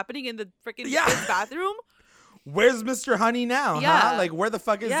this is happening in the freaking kid's bathroom? Where's Mr. Honey now? Yeah. Huh? Like where the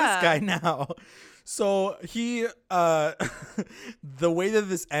fuck is this guy now? So he the way that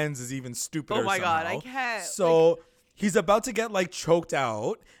this ends is even stupider. Oh my somehow. God, I can't. So he's about to get like choked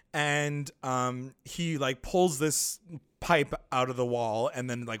out, and he like pulls this pipe out of the wall, and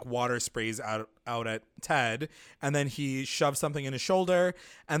then like water sprays out at Ted, and then he shoves something in his shoulder,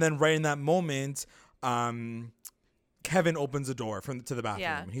 and then right in that moment Kevin opens the door to the bathroom.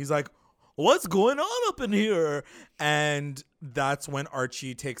 Yeah. He's like, what's going on up in here? And that's when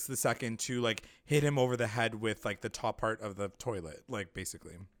Archie takes the second to like hit him over the head with like the top part of the toilet, like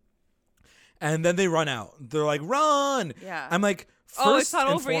basically. And then they run out. They're like, run. Yeah. I'm like, it's not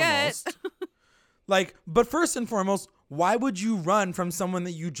over yet. Like, but first and foremost, why would you run from someone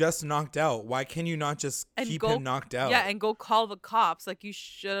that you just knocked out? Why can you not just keep him knocked out? Yeah, and go call the cops like you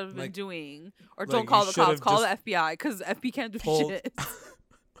should have been doing. Or don't call the cops, call the FBI, because FB can't do shit.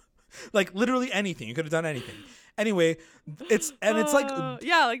 Like, literally anything. You could have done anything. Anyway, it's like...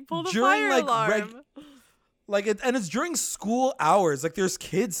 yeah, like, pull the fire alarm. And it's during school hours. Like, there's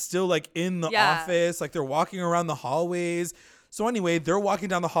kids still, like, in the office. Like, they're walking around the hallways. So anyway, they're walking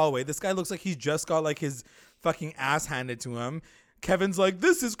down the hallway. This guy looks like he's just got, like, his fucking ass handed to him. Kevin's like,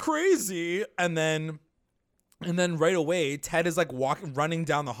 this is crazy. And then right away, Ted is, like, running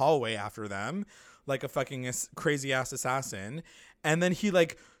down the hallway after them like a fucking crazy ass assassin. And then he,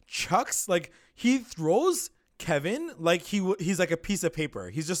 like, chucks, like, he throws Kevin like he's like a piece of paper.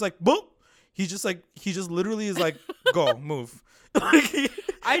 He's just like, boop. He just literally is like, go, move. Like,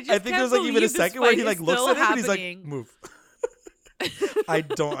 I think there's like even a second where he like looks at him and he's like, move. I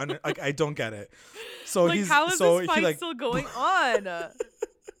don't get it. So like, how is this fight still going on?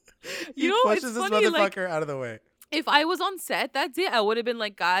 He pushes this motherfucker out of the way. If I was on set that day, I would have been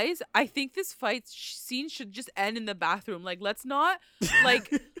like, guys, I think this fight scene should just end in the bathroom. Like, let's not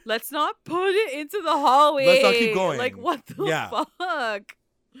put it into the hallway. Let's not keep going. Like, what the fuck?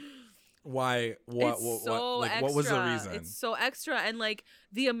 Why? What was the reason? It's so extra. And like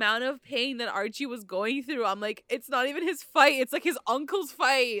the amount of pain that Archie was going through, I'm like, it's not even his fight. It's like his uncle's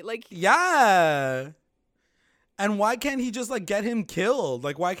fight. Like, yeah. And why can't he just like get him killed?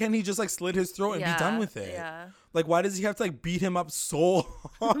 Like, why can't he just like slit his throat and be done with it? Yeah. Like, why does he have to like beat him up so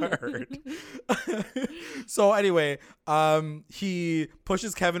hard? So anyway, he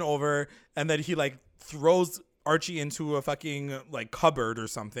pushes Kevin over and then he like throws Archie into a fucking like cupboard or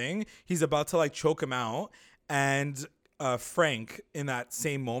something. He's about to like choke him out, and Frank in that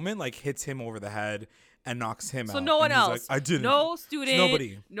same moment like hits him over the head and knocks him out. So no one else. Like, I didn't. No student.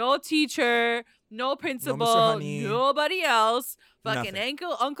 Nobody. No teacher. No principal. Nobody else. Fucking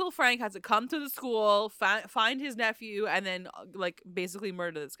Uncle Frank has to come to the school, find his nephew, and then like basically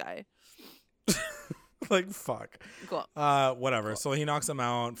murder this guy. Like, fuck. Cool. Whatever. Cool. So he knocks him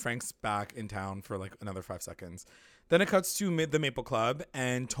out. Frank's back in town for like another 5 seconds. Then it cuts to the Maple Club,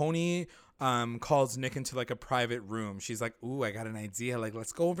 and Tony calls Nick into like a private room. She's like, ooh, I got an idea. Like,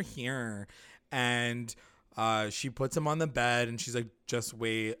 let's go over here. And she puts him on the bed, and she's like, just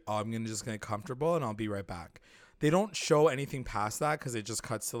wait. I'm just gonna get comfortable, and I'll be right back. They don't show anything past that because it just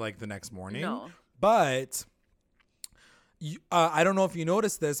cuts to like the next morning. No. But I don't know if you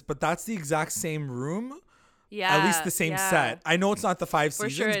noticed this, but that's the exact same room. Yeah. At least the same set. I know it's not the 5 For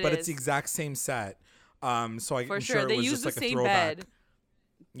seasons, sure but it's the exact same set. So I'm sure they it was use just the like a same throwback. bed.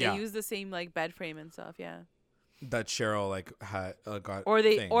 They use the same like bed frame and stuff. Yeah. That Cheryl like had got. Or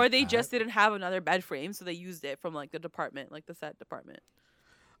they just didn't have another bed frame, so they used it from like the department, like the set department.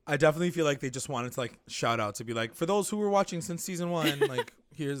 I definitely feel like they just wanted to like shout out to be like, for those who were watching since season 1, like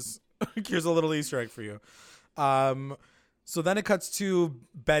here's a little Easter egg for you. So then it cuts to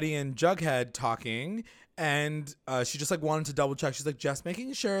Betty and Jughead talking, and she just like wanted to double check. She's like, just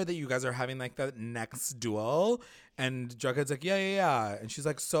making sure that you guys are having like that next duel. And Jughead's like, yeah. And she's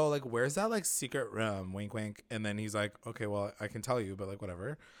like, so like, where's that like secret room? Wink, wink. And then he's like, okay, well, I can tell you, but like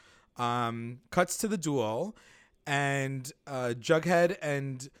whatever. Cuts to the duel, and Jughead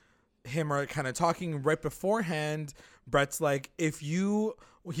and him are kind of talking right beforehand. Brett's like,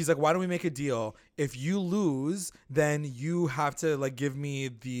 he's like, why don't we make a deal? If you lose, then you have to like give me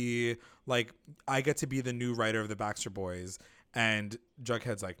the, like, I get to be the new writer of the Baxter Boys. And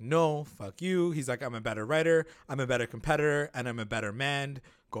Jughead's like, no, fuck you. He's like, I'm a better writer, I'm a better competitor, and I'm a better man.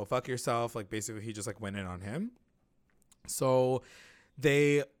 Go fuck yourself. Like, basically he just like went in on him. So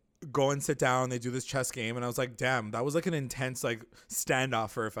they go and sit down, they do this chess game, and I was like, damn, that was like an intense like standoff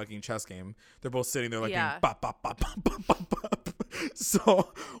for a fucking chess game. They're both sitting there like bop, bop, bop, bop, bop, bop, bop.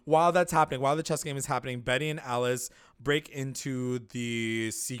 So while that's happening, while the chess game is happening, Betty and Alice break into the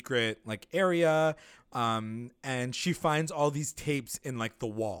secret like area, and she finds all these tapes in like the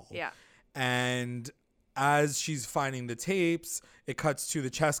wall. Yeah. And as she's finding the tapes, it cuts to the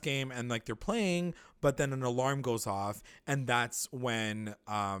chess game and like they're playing, but then an alarm goes off, and that's when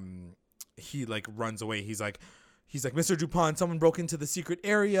he like runs away. He's like, Mr. Dupont, someone broke into the secret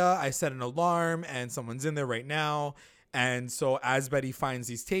area. I set an alarm and someone's in there right now. And so as Betty finds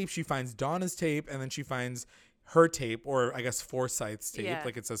these tapes, she finds Donna's tape, and then she finds her tape, or I guess Forsyth's tape. Yeah.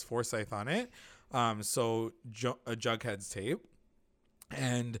 Like it says Forsyth on it. So Jughead's tape.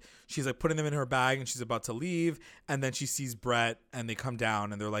 And she's like putting them in her bag, and she's about to leave. And then she sees Brett, and they come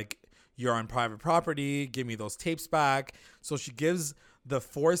down, and they're like, you're on private property. Give me those tapes back. So she gives the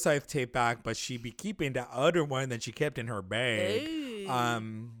Forsyth tape back, but she be keeping the other one that she kept in her bag. Hey.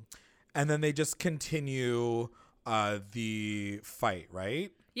 And then they just continue the fight,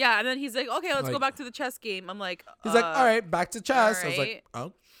 right? Yeah, and then he's like, okay, let's go back to the chess game. I'm like, he's like, all right, back to chess. Right. I was like,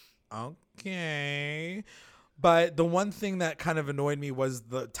 oh, okay. But the one thing that kind of annoyed me was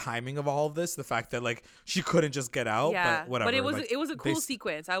the timing of all of this. The fact that like she couldn't just get out. Yeah, but whatever. But it was a cool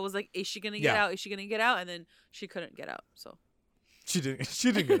sequence. I was like, is she gonna get out? Is she gonna get out? And then she couldn't get out. So she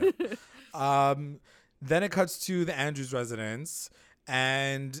didn't get out. Then it cuts to the Andrews residence.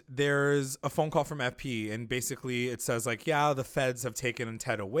 And there's a phone call from FP, and basically it says like, yeah, the feds have taken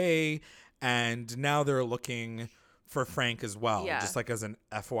Ted away, and now they're looking for Frank as well, just like as an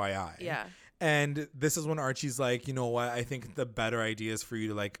FYI. Yeah. And this is when Archie's like, you know what? I think the better idea is for you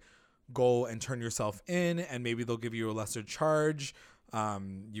to like go and turn yourself in, and maybe they'll give you a lesser charge.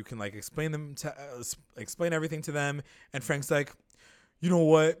 You can like explain everything to them. And Frank's like, you know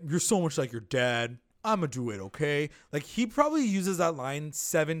what? You're so much like your dad. I'm gonna do it, okay? Like, he probably uses that line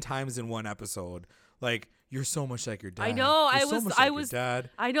 7 times in one episode. Like, you're so much like your dad. I know. Dad.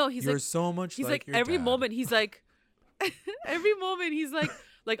 I know. You're so much like your every dad. Moment he's like, every moment he's like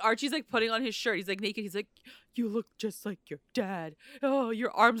Archie's like putting on his shirt. He's like naked. He's like, you look just like your dad. Oh, your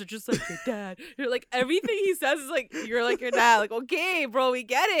arms are just like your dad. You're like, everything he says is like, you're like your dad. Like, okay, bro, we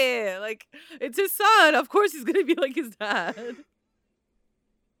get it. Like, it's his son. Of course he's gonna be like his dad.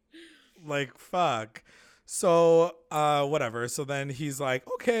 Like, fuck. So whatever. So then he's like,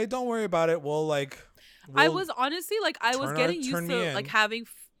 okay, don't worry about it. I was honestly like, I was getting used to like having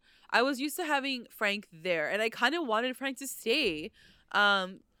I was used to having Frank there, and I kind of wanted Frank to stay,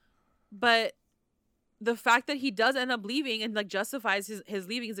 but the fact that he does end up leaving and like justifies his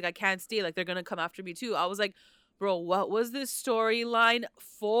leaving, is like, I can't stay, like they're gonna come after me too. I was like, bro, what was this storyline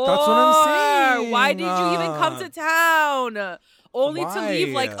for? That's what I'm saying. Why did you even come to town? Only to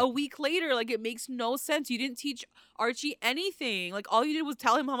leave like a week later. Like, it makes no sense. You didn't teach Archie anything. Like, all you did was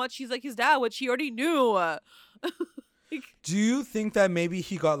tell him how much he's like his dad, which he already knew. Do you think that maybe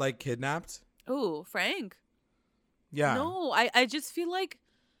he got like kidnapped? Oh, Frank. Yeah. No, I just feel like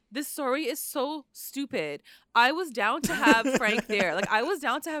this story is so stupid. I was down to have Frank there. Like, I was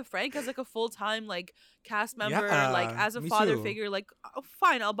down to have Frank as like a full-time like cast member, like as a father figure. Like, oh,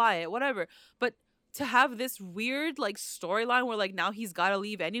 fine, I'll buy it, whatever. But to have this weird like storyline where like now he's got to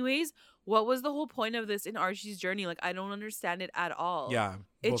leave anyways. What was the whole point of this in Archie's journey? Like, I don't understand it at all. Yeah,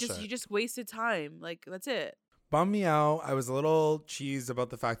 you just wasted time. Like, that's it. Bummed me out. I was a little cheesed about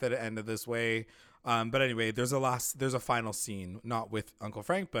the fact that it ended this way. But anyway, there's a final scene, not with Uncle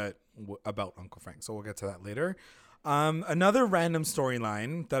Frank, but about Uncle Frank. So we'll get to that later. Another random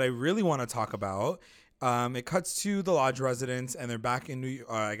storyline that I really want to talk about. It cuts to the Lodge residence, and they're back in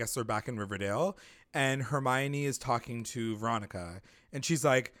I guess they're back in Riverdale, and Hermione is talking to Veronica, and she's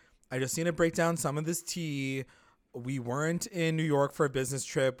like, I just need to break down some of this tea. We weren't in New York for a business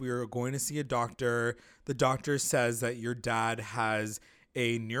trip. We were going to see a doctor. The doctor says that your dad has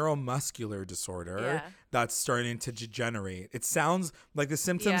a neuromuscular disorder that's starting to degenerate. It sounds like the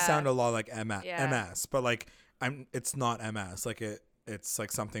symptoms sound a lot like MS, but like it's not MS. Like it's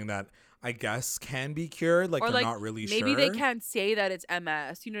like something that I guess can be cured. Like, or they're not really sure. Maybe they can't say that it's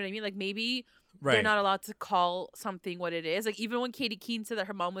MS. You know what I mean? Like, maybe they're not allowed to call something what it is. Like, even when Katie Keene said that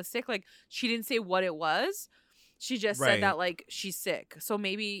her mom was sick, like, she didn't say what it was. She just said that, like, she's sick. So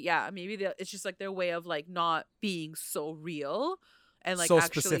maybe it's just like their way of like not being so real and like so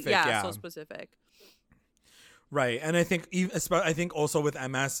actually specific, so specific. Right. And I think also with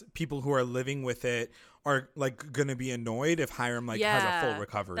MS, people who are living with it are like gonna be annoyed if Hiram like has a full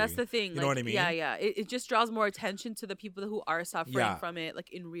recovery. That's the thing. You know what I mean? Yeah. It just draws more attention to the people who are suffering from it,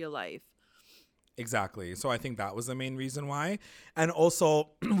 like in real life. Exactly. So I think that was the main reason why. And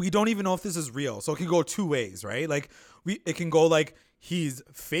also, we don't even know if this is real. So it can go 2 ways, right? Like, it can go like he's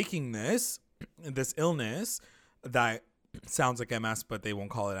faking this illness that sounds like MS, but they won't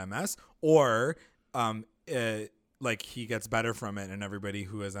call it MS, or like he gets better from it, and everybody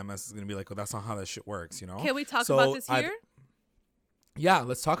who has MS is gonna be like, "Oh, that's not how that shit works," you know? Can we talk about this here? Yeah,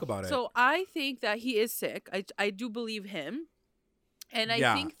 let's talk about it. So I think that he is sick. I do believe him, and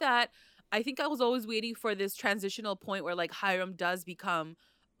I think I was always waiting for this transitional point where like Hiram does become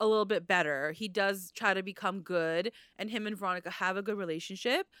a little bit better. He does try to become good, and him and Veronica have a good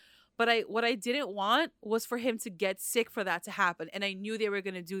relationship. But what I didn't want was for him to get sick for that to happen. And I knew they were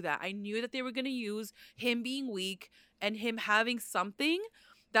going to do that. I knew that they were going to use him being weak and him having something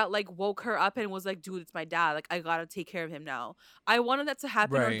that like woke her up and was like, dude, it's my dad. Like, I got to take care of him now. I wanted that to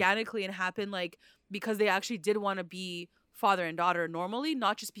happen organically and happen like because they actually did want to be father and daughter normally,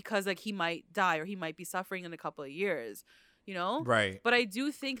 not just because like he might die or he might be suffering in a couple of years, you know? Right. But I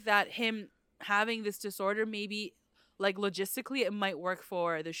do think that him having this disorder maybe like logistically it might work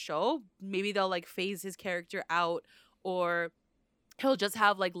for the show. Maybe they'll like phase his character out, or he'll just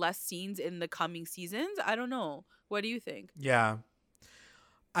have like less scenes in the coming seasons. I don't know. What do you think? Yeah.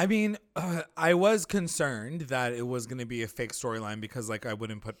 I mean, I was concerned that it was going to be a fake storyline because, like, I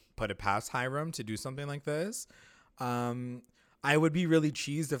wouldn't put it past Hiram to do something like this. I would be really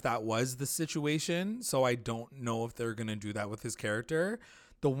cheesed if that was the situation. So I don't know if they're going to do that with his character.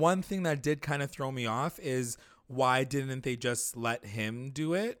 The one thing that did kind of throw me off is why didn't they just let him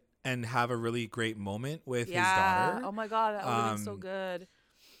do it and have a really great moment with his daughter? Oh my God, that would have been so good.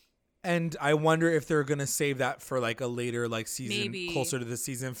 And I wonder if they're gonna save that for like a later like season, closer to the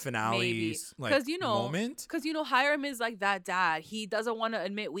season finale, like moment. Because Hiram is like that dad. He doesn't want to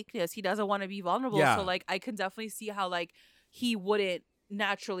admit weakness. He doesn't want to be vulnerable. Yeah. So like I can definitely see how like he wouldn't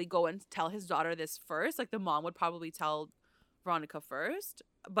naturally go and tell his daughter this first. Like the mom would probably tell Veronica first.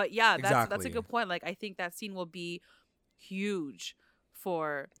 But yeah, that's a good point. Like I think that scene will be huge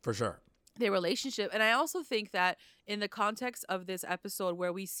for sure their relationship. And I also think that in the context of this episode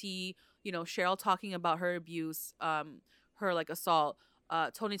where we see, Cheryl talking about her abuse, her like assault,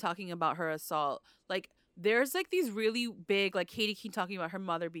 Tony talking about her assault, like there's like these really big, like Katie Keene talking about her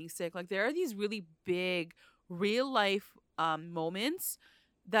mother being sick. Like there are these really big real life moments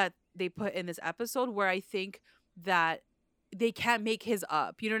that they put in this episode where I think that they can't make his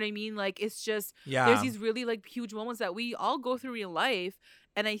up. You know what I mean? Like it's just, there's these really like huge moments that we all go through real life.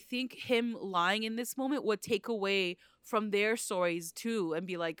 And I think him lying in this moment would take away from their stories too and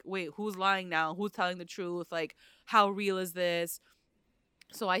be like, wait, who's lying now? Who's telling the truth? Like, how real is this?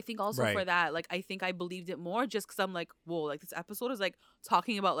 So I think also for that, like, I think I believed it more just because I'm like, whoa, like this episode is like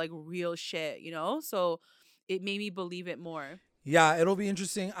talking about like real shit, So it made me believe it more. Yeah, it'll be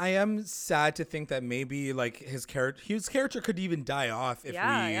interesting. I am sad to think that maybe like his character could even die off if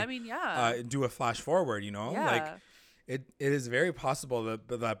we do a flash forward, Like it is very possible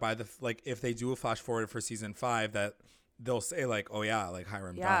that by the if they do a flash forward for season 5 that they'll say like, oh yeah, like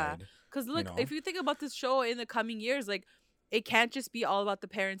Hiram died. Because look, if you think about this show in the coming years, like it can't just be all about the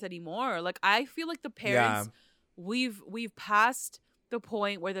parents anymore. Like I feel like the parents, we've passed the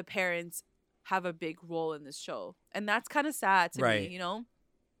point where the parents have a big role in this show, and that's kind of sad to me,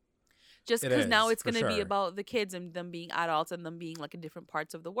 just because now it's going to be about the kids and them being adults and them being like in different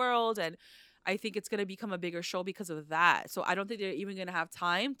parts of the world. And I think it's going to become a bigger show because of that. So I don't think they're even going to have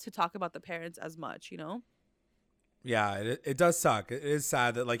time to talk about the parents as much, Yeah, it does suck. It is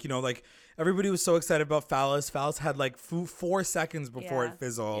sad that like everybody was so excited about Phallus. Phallus had like 4 seconds before it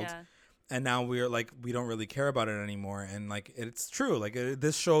fizzled. Yeah. And now we're like, we don't really care about it anymore. And like, it's true. Like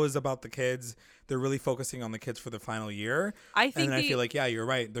this show is about the kids. They're really focusing on the kids for the final year. I feel like, yeah, you're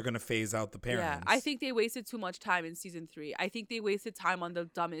right. They're going to phase out the parents. Yeah, I think they wasted too much time in season 3. I think they wasted time on the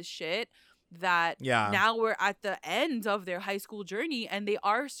dumbest shit that now we're at the end of their high school journey and they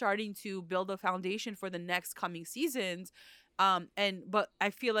are starting to build a foundation for the next coming seasons. But I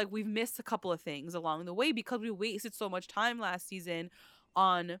feel like we've missed a couple of things along the way because we wasted so much time last season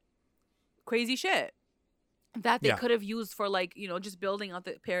on crazy shit that they could have used for like, just building out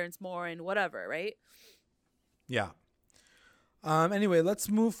the parents more and whatever, right? Yeah. Anyway, let's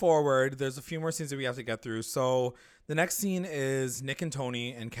move forward. There's a few more scenes that we have to get through. So the next scene is Nick and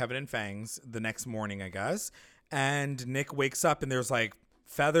Tony and Kevin and Fangs the next morning, I guess. And Nick wakes up and there's like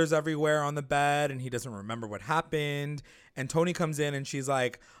feathers everywhere on the bed and he doesn't remember what happened. And Tony comes in and she's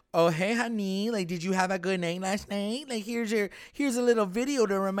like, oh, hey, honey, like, did you have a good night last night? Like, here's a little video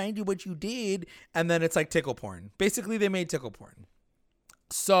to remind you what you did. And then it's like tickle porn. Basically, they made tickle porn.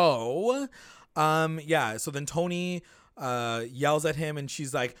 So, so then Tony yells at him and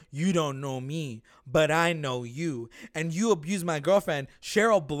she's like, you don't know me, but I know you. And you abused my girlfriend,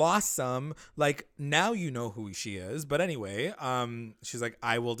 Cheryl Blossom. Like, now you know who she is. But anyway, she's like,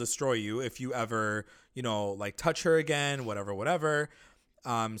 I will destroy you if you ever, like touch her again, whatever.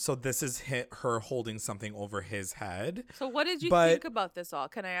 So this is her holding something over his head. So what did you think about this all?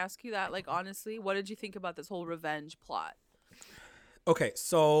 Can I ask you that? Like, honestly, what did you think about this whole revenge plot? Okay,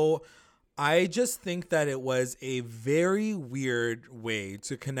 so I just think that it was a very weird way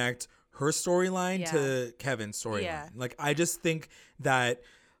to connect her storyline to Kevin's storyline. Yeah. Like, I just think that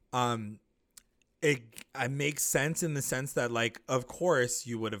it makes sense in the sense that, like, of course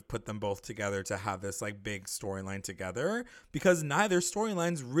you would have put them both together to have this, like, big storyline together because neither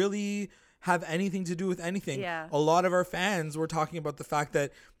storylines really have anything to do with anything. Yeah. A lot of our fans were talking about the fact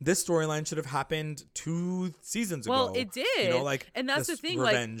that this storyline should have happened 2 seasons ago. Well, it did. Like, and that's the thing.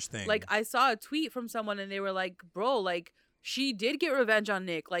 Revenge thing. Like, I saw a tweet from someone and they were like, bro, like, she did get revenge on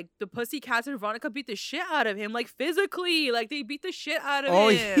Nick. Like, the Pussycats and Veronica beat the shit out of him, like, physically. Like, they beat the shit out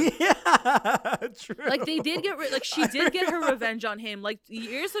of him. Yeah, true. Like, they did like, she did get her revenge on him, like,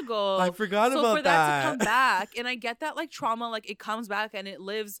 years ago. I forgot about that. So for that to come back, and I get that, like, trauma, like, it comes back and it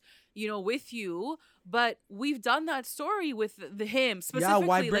lives, you know, with you. But we've done that story with him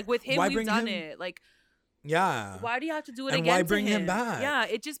specifically. Like, with him, we've done it. Like, yeah. Why do you have to do it and again? Why bring to him back? Yeah,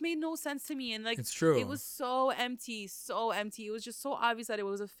 it just made no sense to me. And like, it's true. It was so empty, so empty. It was just so obvious that it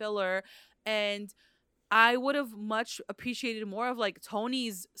was a filler. And I would have much appreciated more of like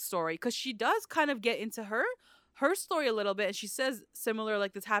Tony's story, because she does kind of get into her story a little bit, and she says similar,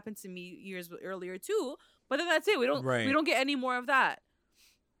 like, this happened to me years earlier too. But then that's it. We don't get any more of that.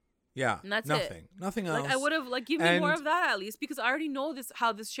 Yeah, and that's nothing. It. Nothing else. Like, I would have like give me more of that at least, because I already know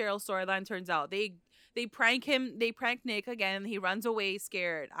how this Cheryl storyline turns out. They prank him. They prank Nick again. He runs away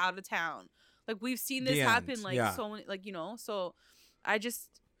scared out of town. Like, we've seen this happen like so many, like, you know. So I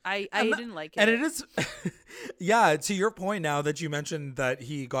didn't like it. And it is, yeah. To your point, now that you mentioned that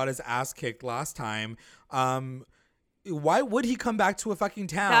he got his ass kicked last time, why would he come back to a fucking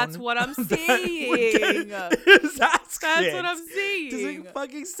town? That's what I'm saying. That's what I'm saying. Doesn't make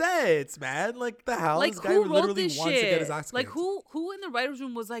fucking sense, man. Like, the hell? Like, this guy literally wants to get his ass kicked. Like, who in the writer's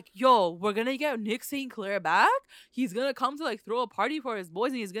room was like, yo, we're gonna get Nick St. Clair back? He's gonna come to like throw a party for his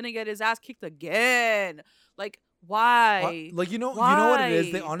boys, and he's gonna get his ass kicked again. Like, why? Like, you know what it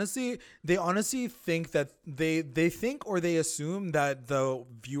is? They honestly think that they think, or they assume that the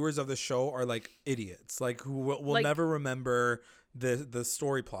viewers of the show are like idiots, like, who will like, never remember the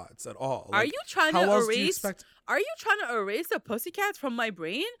story plots at all. Like, are you trying to erase? Are you trying to erase the Pussycats from my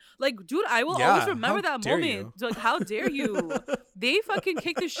brain? Like, dude, I will always remember that moment. Like, how dare you? They fucking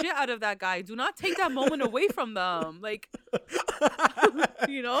kicked the shit out of that guy. Do not take that moment away from them. Like,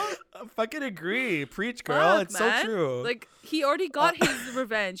 you know? I fucking agree. Preach, girl. It's man. So true. Like, he already got his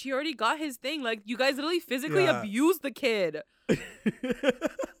revenge. He already got his thing. Like, you guys literally physically abused the kid.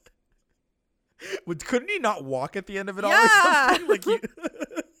 Couldn't he not walk at the end of it all or something? Like,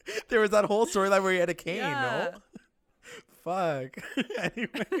 there was that whole storyline where he had a cane, no? Fuck.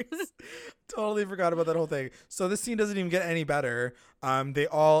 Anyways, totally forgot about that whole thing. So this scene doesn't even get any better. They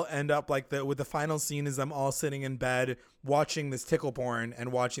all end up like with the final scene is them all sitting in bed watching this tickle porn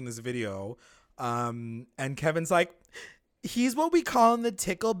and watching this video. And Kevin's like, he's what we call in the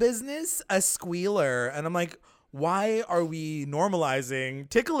tickle business a squealer. And I'm like, why are we normalizing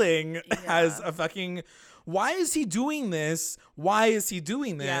tickling as a fucking... Why is he doing this? Why is he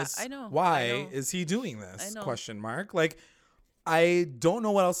doing this? Yeah, I know. Why is he doing this? Question mark. Like, I don't know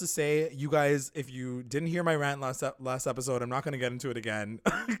what else to say. You guys, if you didn't hear my rant last episode, I'm not going to get into it again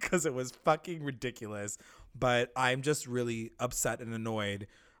because it was fucking ridiculous. But I'm just really upset and annoyed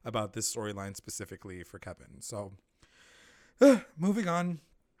about this storyline specifically for Kevin. So, moving on.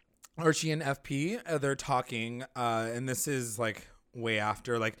 Archie and FP, they're talking, and this is like way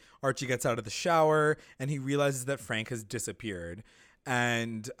after, like, Archie gets out of the shower and he realizes that Frank has disappeared,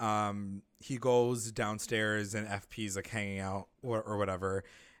 and he goes downstairs and FP's like hanging out or whatever,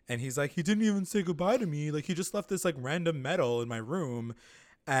 and he's like, he didn't even say goodbye to me, like, he just left this like random medal in my room.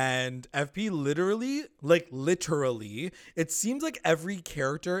 And FP literally, it seems like every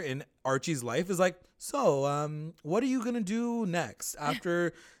character in Archie's life is like, so what are you gonna do next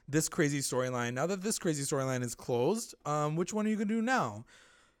after this crazy storyline? Now that this crazy storyline is closed, which one are you gonna do now?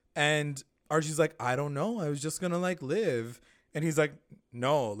 And Archie's like, I don't know, I was just gonna like live. And he's like,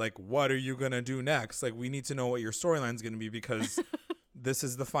 no, like, what are you gonna do next? Like, we need to know what your storyline's gonna be, because this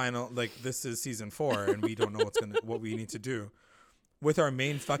is the final, like, this is season 4 and we don't know what we need to do with our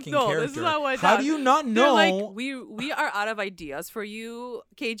main fucking character. This is not what How do you not know? They're like, we are out of ideas for you,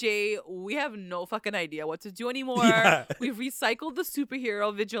 KJ. We have no fucking idea what to do anymore. Yeah. We've recycled the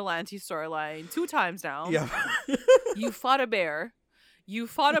superhero vigilante storyline 2 times now. Yeah. You fought a bear. You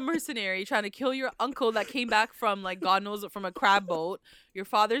fought a mercenary trying to kill your uncle that came back from, like, God knows, from a crab boat. Your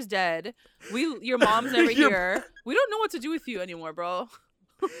father's dead. Your mom's never here. We don't know what to do with you anymore, bro.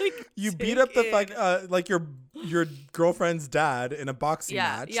 Like, you beat up the like your girlfriend's dad in a boxing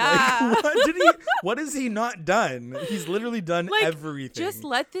match. Yeah. Like, what has he not done? He's literally done like, everything. Just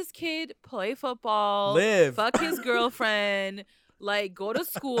let this kid play football, live, fuck his girlfriend, like, go to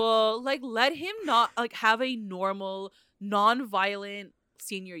school, like, let him not like have a normal, non-violent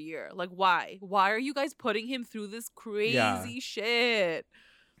senior year. Like, why are you guys putting him through this crazy shit?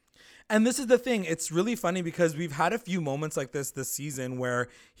 And this is the thing. It's really funny because we've had a few moments like this season where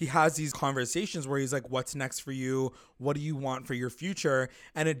he has these conversations where he's like, what's next for you? What do you want for your future?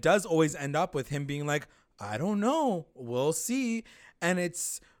 And it does always end up with him being like, I don't know. We'll see. And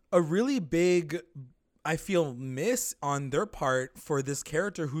it's a really big I feel miss on their part for this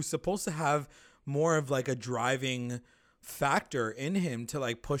character who's supposed to have more of like a driving factor in him to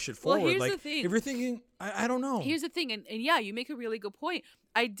like push it forward. Here's like the thing. if you're thinking, I don't know. Here's the thing, and yeah, you make a really good point.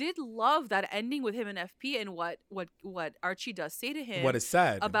 I did love that ending with him and FP and what Archie does say to him. What is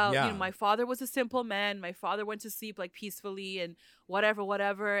said about my father was a simple man. My father went to sleep like peacefully and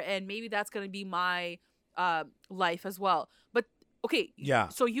whatever, and maybe that's gonna be my life as well. But okay, yeah.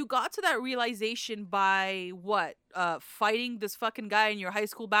 So you got to that realization by what? Fighting this fucking guy in your high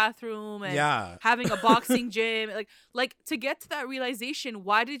school bathroom and having a boxing gym. Like to get to that realization,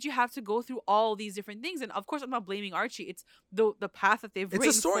 why did you have to go through all these different things? And of course, I'm not blaming Archie. It's the path that they've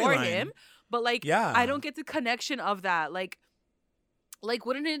written for him. But like, I don't get the connection of that. Like,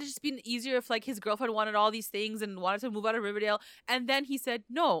 wouldn't it just been easier if, like, his girlfriend wanted all these things and wanted to move out of Riverdale? And then he said,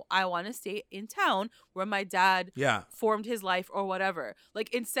 no, I want to stay in town where my dad formed his life or whatever.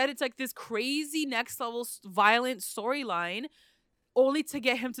 Like, instead, it's like this crazy next level violent storyline only to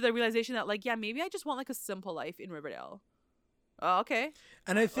get him to the realization that, like, yeah, maybe I just want, like, a simple life in Riverdale. Oh, okay.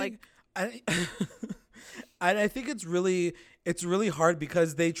 And I think... I think it's really hard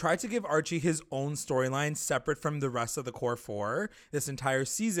because they tried to give Archie his own storyline separate from the rest of the core four this entire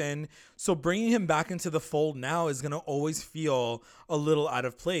season. So bringing him back into the fold now is going to always feel a little out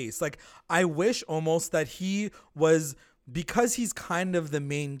of place. Like, I wish almost that he was, because he's kind of the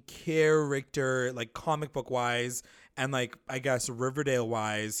main character, like comic book wise, and like, I guess Riverdale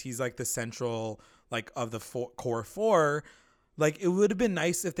wise, he's like the central, like, of the core four. Like, it would have been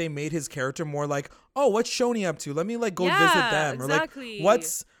nice if they made his character more like, oh, what's Shoni up to? Let me, like, go visit them. Exactly. Or, like,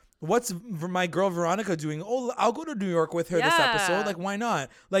 what's my girl Veronica doing? Oh, I'll go to New York with her this episode. Like, why not?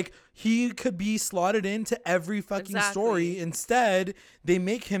 Like, he could be slotted into every fucking story. Instead, they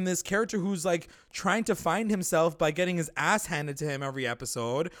make him this character who's, like, trying to find himself by getting his ass handed to him every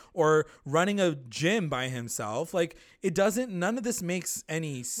episode or running a gym by himself. Like, none of this makes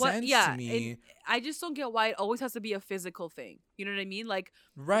any sense to me. I just don't get why it always has to be a physical thing. You know what I mean? Like,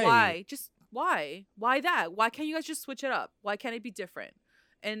 right. Why? Just why? Why that? Why can't you guys just switch it up? Why can't it be different?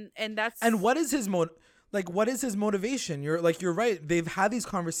 And that's... And what is his what is his motivation? You're right. They've had these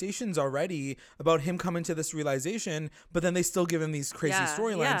conversations already about him coming to this realization, but then they still give him these crazy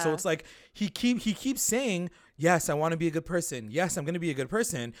storylines. Yeah. So it's like he keeps saying, yes, I want to be a good person. Yes, I'm going to be a good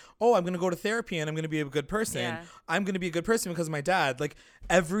person. Oh, I'm going to go to therapy and I'm going to be a good person. Yeah. I'm going to be a good person because of my dad. Like,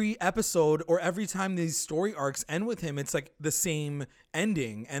 every episode or every time these story arcs end with him, it's like the same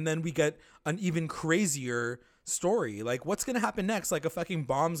ending. And then we get an even crazier story. Like, what's going to happen next? Like, a fucking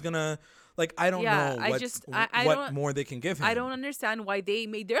bomb's going to... Like, I don't know what more they can give him. I don't understand why they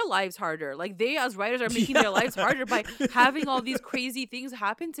made their lives harder. Like, they as writers are making their lives harder by having all these crazy things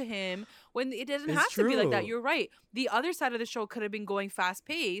happen to him when it doesn't have to be like that. You're right. The other side of the show could have been going fast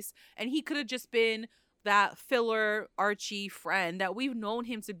paced, and he could have just been that filler Archie friend that we've known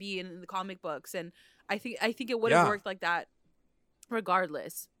him to be in the comic books. And I think it would have worked like that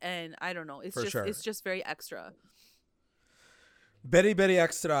regardless. And I don't know. It's just very extra. Very, very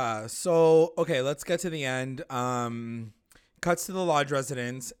extra. So, okay, let's get to the end. Cuts to the lodge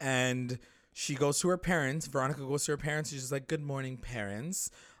residence, and she goes to her parents. Veronica goes to her parents. She's just like, good morning,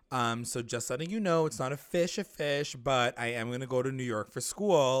 parents. So just letting you know, it's not a fish, but I am going to go to New York for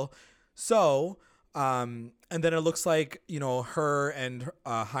school. So, and then it looks like, her and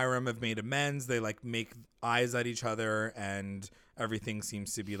Hiram have made amends. They, like, make eyes at each other, and everything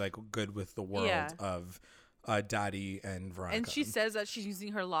seems to be, like, good with the world of... Daddy and Veronica. And she says that she's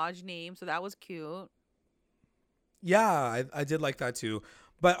using her lodge name, so that was cute. Yeah, I did like that too.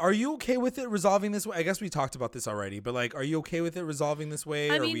 But are you okay with it resolving this way? I guess we talked about this already, but like, are you okay with it resolving this way?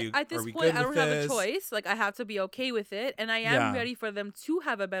 I mean, at this point, I don't have a choice. Like, I have to be okay with it, and I am ready for them to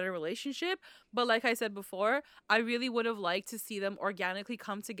have a better relationship. But like I said before, I really would have liked to see them organically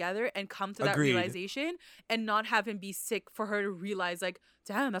come together and come to that realization, and not have him be sick for her to realize, like,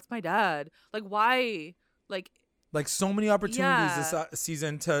 damn, that's my dad. Like, why? Like so many opportunities this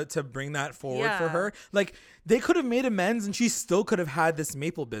season to bring that forward for her. Like, they could have made amends and she still could have had this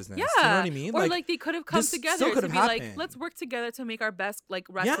maple business. Yeah. You know what I mean? Or like they could have come together to be like, let's work together to make our best like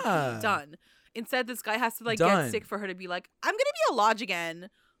recipe done. Instead, this guy has to like get sick for her to be like, I'm gonna be a lodge again.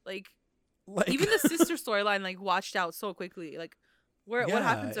 Like even the sister storyline like watched out so quickly. Like what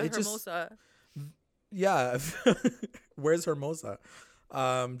happened to Hermosa? Where's Hermosa?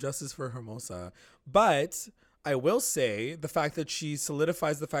 Justice for Hermosa. But I will say the fact that she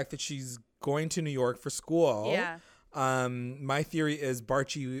solidifies the fact that she's going to New York for school. Yeah. My theory is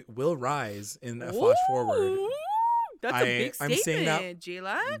Barchi will rise in a flash forward. That's a big statement, I'm saying that,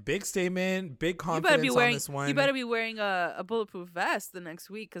 J-Lac. Big statement, big confidence on this one. You better be wearing a bulletproof vest the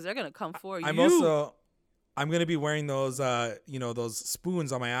next week because they're going to come for you. I'm also... I'm gonna be wearing those those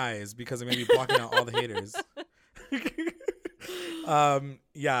spoons on my eyes because I'm gonna be blocking out all the haters. I'm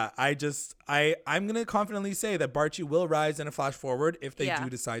gonna confidently say that Barchi will rise in a flash forward if they do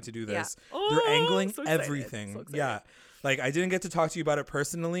decide to do this. They're angling everything. Like, I didn't get to talk to you about it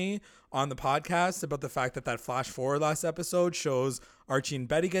personally on the podcast about the fact that flash forward last episode shows Archie and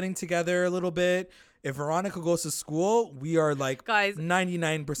Betty getting together a little bit. If Veronica goes to school, we are like, guys,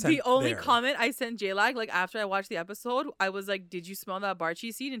 99%. The only comment I sent J-Lag, like, after I watched the episode, I was like, did you smell that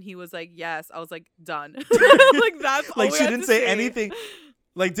Barchi scene? And he was like, yes. I was like, done. Like, that's all like, she didn't say anything.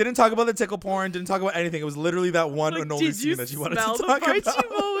 Like, didn't talk about the tickle porn, didn't talk about anything. It was literally that one and only scene that she wanted to talk about.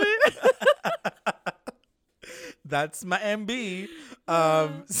 That's my MB.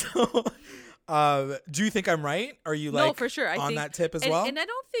 Do you think I'm right? Are you like, no, for sure. I think, that tip as well? And I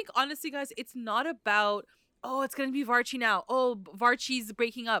don't think, honestly, guys, it's not about, oh, it's going to be Varchi now. Oh, Varchi's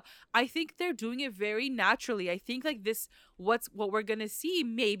breaking up. I think they're doing it very naturally. I think like this, what we're going to see,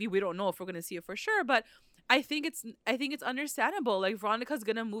 maybe we don't know if we're going to see it for sure, but I think it's understandable. Like, Veronica's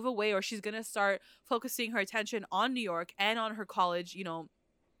going to move away, or she's going to start focusing her attention on New York and on her college,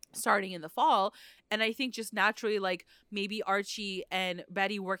 starting in the fall. And I think just naturally, like, maybe Archie and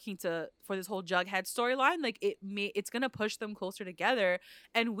Betty working for this whole Jughead storyline, like, it's gonna push them closer together.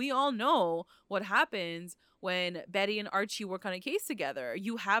 And we all know what happens when Betty and Archie work on a case together.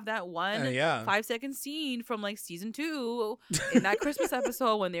 You have that one 5-second scene from like season 2 in that Christmas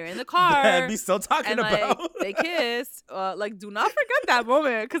episode when they're in the car that we still talking and, about. Like, they kiss. Like, do not forget that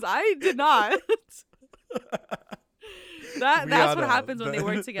moment, because I did not. That's what happens when they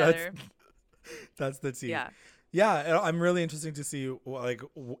work together. That's the tea. Yeah, I'm really interested to see like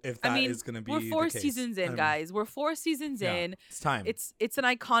if that is going to be. We're 4 seasons in, guys. We're 4 seasons in. It's time. It's an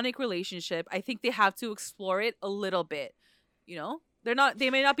iconic relationship. I think they have to explore it a little bit. They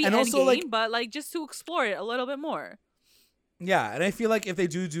may not be endgame, like, but like just to explore it a little bit more. Yeah, and I feel like if they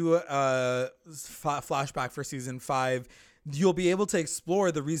do a flashback for season 5, you'll be able to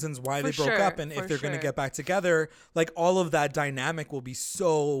explore the reasons why they broke up, and if they're going to get back together. Like, all of that dynamic will be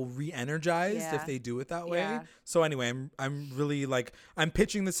so re-energized if they do it that way. So anyway, I'm really like, I'm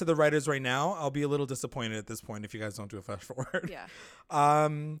pitching this to the writers right now. I'll be a little disappointed at this point if you guys don't do a flash forward.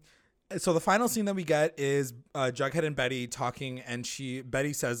 So the final scene that we get is Jughead and Betty talking, and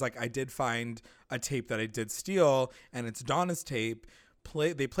Betty says, like, I did find a tape that I did steal, and it's Donna's tape.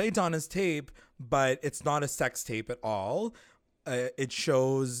 They play Donna's tape, but it's not a sex tape at all. It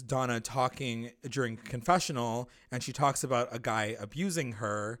shows Donna talking during confessional, and she talks about a guy abusing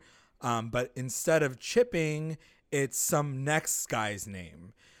her, but instead of chipping, it's some next guy's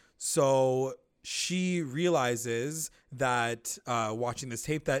name. So she realizes that watching this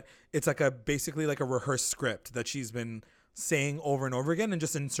tape that it's like basically like a rehearsed script that she's been saying over and over again and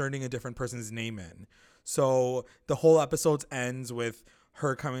just inserting a different person's name in. So the whole episode ends with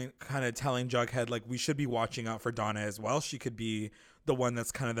her kind of telling Jughead, like, we should be watching out for Donna as well. She could be the one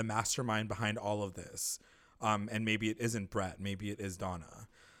that's kind of the mastermind behind all of this. And maybe it isn't Brett. Maybe it is Donna.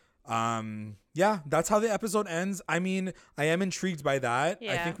 That's how the episode ends. I mean, I am intrigued by that.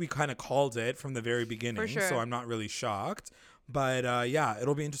 I think we kind of called it from the very beginning. For sure. So I'm not really shocked. But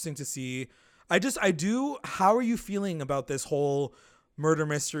it'll be interesting to see. How are you feeling about this whole murder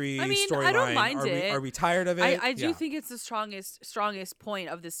mystery storyline? I don't mind it. Are we tired of it? I do think it's the strongest point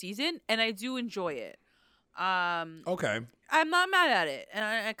of the season, and I do enjoy it. Okay. I'm not mad at it, and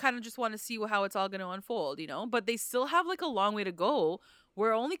I kind of just want to see how it's all going to unfold, But they still have like a long way to go.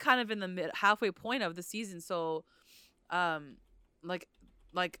 We're only kind of in the halfway point of the season, so, like,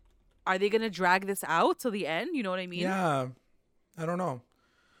 are they going to drag this out till the end? You know what I mean? Yeah, I don't know.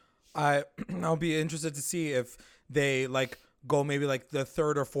 I'll be interested to see if they like go maybe like the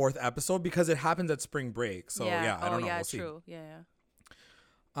 3rd or 4th episode, because it happens at spring break. So I don't know. We'll see. True. Yeah.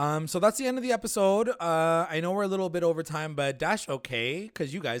 So that's the end of the episode. I know we're a little bit over time, but that's okay,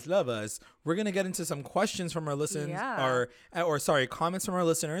 because you guys love us. We're gonna get into some questions from our listeners, or comments from our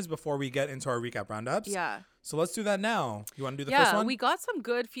listeners before we get into our recap roundups. Yeah. So let's do that now. You want to do the first one? Yeah, we got some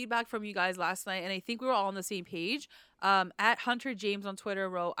good feedback from you guys last night, and I think we were all on the same page. At Hunter James on Twitter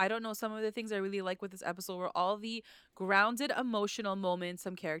wrote, I don't know, some of the things I really like with this episode were all the grounded emotional moments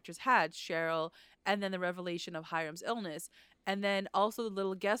some characters had, Cheryl, and then the revelation of Hiram's illness. And then also the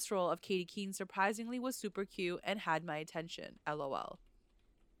little guest role of Katie Keene surprisingly was super cute and had my attention. LOL.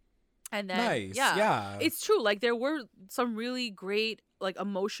 And then nice. Yeah. It's true. Like, there were some really great, like,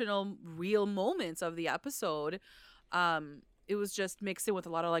 emotional, real moments of the episode. It was just mixed in with a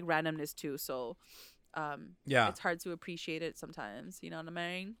lot of like randomness too. So it's hard to appreciate it sometimes. You know what I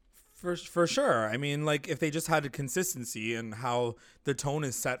mean? For sure. I mean, like, if they just had a consistency and how the tone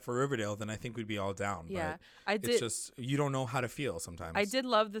is set for Riverdale, then I think we'd be all down. Yeah, but it's just, you don't know how to feel sometimes. I did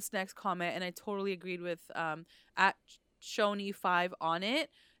love this next comment, and I totally agreed with at Shoni5 on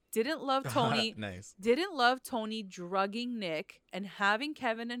it. Didn't love Tony. Nice. Didn't love Tony drugging Nick and having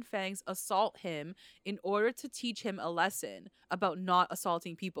Kevin and Fangs assault him in order to teach him a lesson about not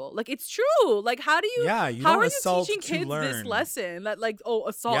assaulting people. Like, it's true. Like, how do you? Yeah, you how don't are assault you teaching to kids learn. this lesson that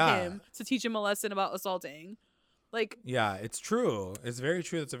assault him to teach him a lesson about assaulting? Like, yeah, it's true. It's very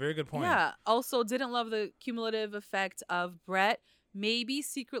true. That's a very good point. Yeah. Also, didn't love the cumulative effect of Brett maybe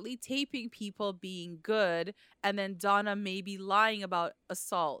secretly taping people being good, and then Donna maybe lying about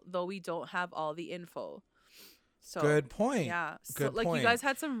assault, though we don't have all the info. So good point. Yeah. So good point. You guys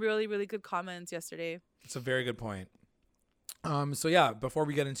had some really, really good comments yesterday. It's a very good point. So yeah, before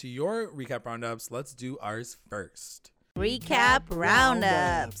we get into your recap roundups, let's do ours first. Recap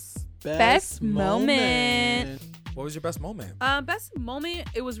roundups. Best moment. What was your best moment? Best moment,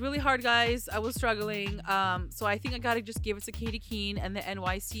 it was really hard, guys. I was struggling. So I think I gotta just give it to Katie Keene and the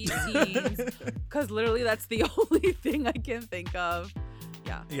NYC scenes, because literally that's the only thing I can think of.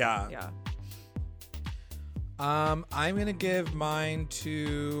 Yeah. I'm gonna give mine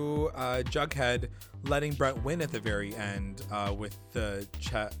to Jughead letting Brett win at the very end with the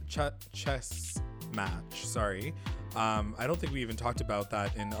chess match. Sorry. I don't think we even talked about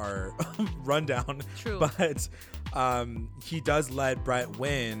that in our rundown. True. But he does let Brett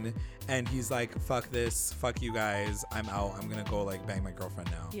win, and he's like, fuck this, fuck you guys, I'm out, I'm gonna go like bang my girlfriend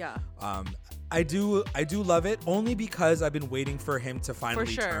now. Yeah. I do love it, only because I've been waiting for him to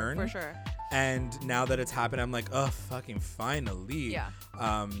finally turn. For sure. And now that it's happened, I'm like, oh, fucking finally. Yeah.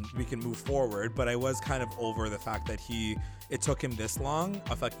 We can move forward. But I was kind of over the fact that it took him this long,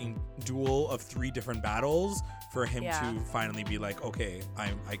 a fucking duel of 3 different battles, for him to finally be like, okay,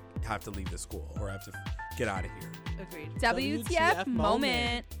 I have to leave this school, or I have to get out of here. Agreed. WTF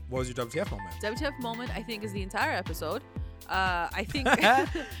moment. What was your WTF moment? WTF moment, I think, is the entire episode. I think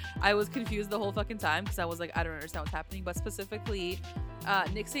I was confused the whole fucking time, because I was like, I don't understand what's happening. But specifically,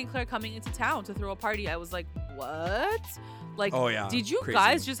 Nick St. Clair coming into town to throw a party. I was like, what? Like, oh, yeah. Did you Crazy.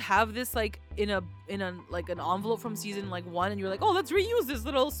 guys just have this like in a like an envelope from season like 1, and you're like, oh, let's reuse this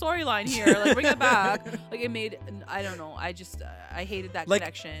little storyline here, like bring it back? Like, it made, I don't know. I just I hated that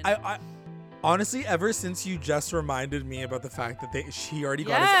connection. I honestly, ever since you just reminded me about the fact that she already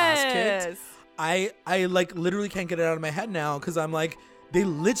got his ass kicked, I like literally can't get it out of my head now, because I'm like, they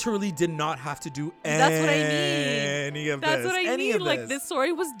literally did not have to do any of this. That's what I mean. Like, this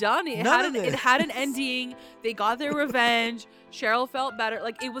story was done. It had an ending. They got their revenge. Cheryl felt better.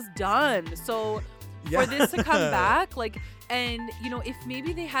 Like, it was done. So for this to come back, like, and if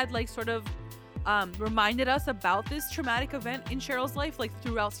maybe they had like sort of reminded us about this traumatic event in Cheryl's life, like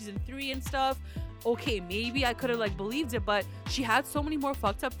throughout season 3 and stuff, okay, maybe I could have like believed it. But she had so many more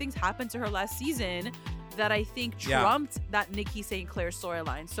fucked up things happen to her last season that I think trumped that Nikki St. Clair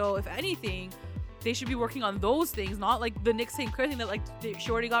storyline. So if anything, they should be working on those things, not like the Nick St. Clair thing that like she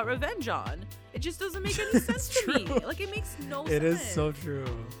already got revenge on. It just doesn't make any sense to me. Like, it makes no sense. It is so true.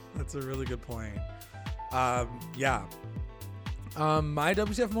 That's a really good point. My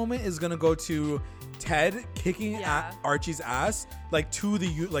WTF moment is gonna go to Ted kicking at Archie's ass, like to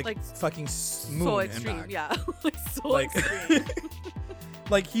the like fucking moon so extreme, and back. yeah, like extreme.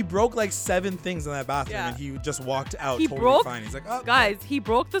 Like, he broke like 7 things in that bathroom, and he just walked out fine. He's like, oh, guys, he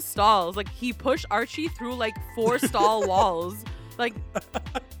broke the stalls. Like, he pushed Archie through like 4 stall walls. Like,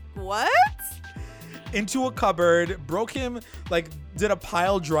 what? Into a cupboard, broke him, like did a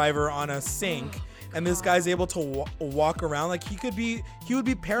pile driver on a sink. And this guy's able to walk around. Like, he would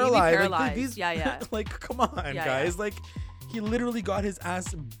be paralyzed. Like, yeah. Like, come on, guys. Like, he literally got his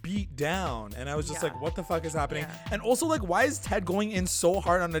ass beat down. And I was just like, what the fuck is happening? Yeah. And also, like, why is Ted going in so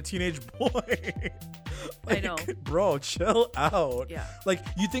hard on a teenage boy? Like, I know. Bro, chill out. Yeah. Like,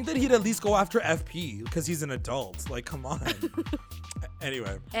 you think that he'd at least go after FP because he's an adult. Like, come on.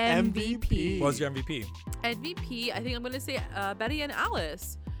 Anyway. MVP. What was your MVP? MVP, I think I'm going to say Betty and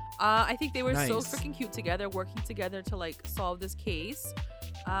Alice. I think they were so freaking cute together, working together to like solve this case.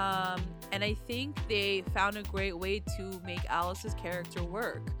 And I think they found a great way to make Alice's character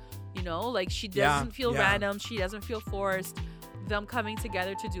work. Like, she doesn't feel random. She doesn't feel forced. Them coming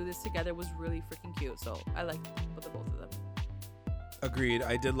together to do this together was really freaking cute. So I liked the both of them. Agreed.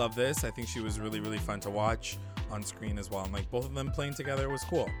 I did love this. I think she was really, really fun to watch on screen as well. And like, both of them playing together was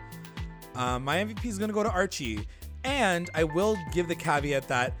cool. My MVP is going to go to Archie. And I will give the caveat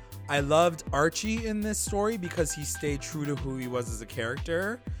that I loved Archie in this story because he stayed true to who he was as a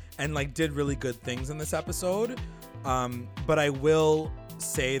character and like did really good things in this episode. But I will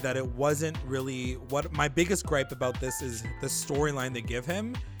say that it wasn't really what my biggest gripe about this is the storyline they give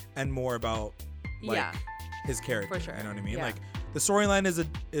him, and more about like his character. For sure. You know what I mean? Yeah. Like the storyline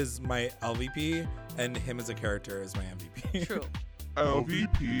is my LVP, and him as a character is my MVP. True.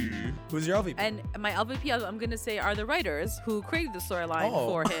 LVP. Who's your LVP? And my LVP, I'm gonna say, are the writers who created the storyline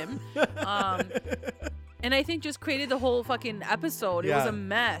for him. And I think just created the whole fucking episode. It was a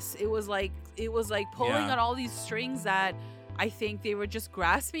mess. It was like pulling on all these strings that I think they were just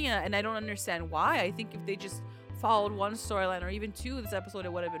grasping at, and I don't understand why. I think if they just followed one storyline or even two this episode,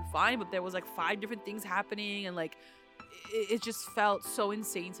 it would have been fine. But there was like 5 different things happening, and like it just felt so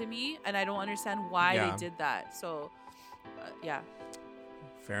insane to me, and I don't understand why they did that. So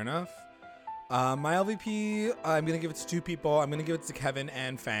Fair enough. My LVP, I'm going to give it to 2 people. I'm going to give it to Kevin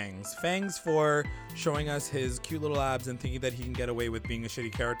and Fangs. Fangs for showing us his cute little abs and thinking that he can get away with being a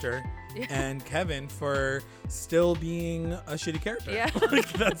shitty character. Yeah. And Kevin for still being a shitty character. Yeah.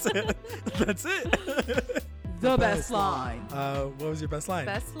 Like, that's it. That's it. The best line. What was your best line?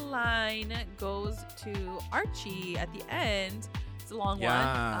 Best line goes to Archie at the end. It's a long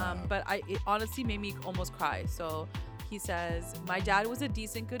one. But it honestly made me almost cry. So he says, "My dad was a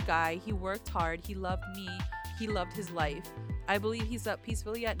decent, good guy. He worked hard. He loved me. He loved his life. I believe he slept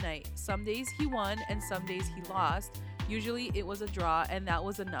peacefully at night. Some days he won and some days he lost. Usually it was a draw, and that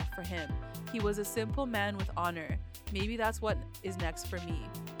was enough for him. He was a simple man with honor. Maybe that's what is next for me."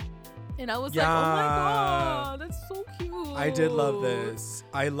 And I was like, oh my God, that's so cute. I did love this.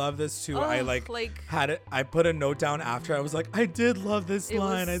 I love this too. I had it. I put a note down after. I was like, I did love this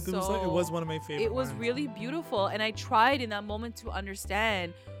line. It was one of my favorite. It was lines. really beautiful. And I tried in that moment to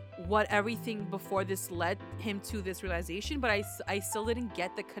understand what everything before this led him to this realization, but I still didn't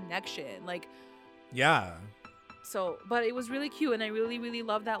get the connection. Like, yeah. So, but it was really cute, and I really, really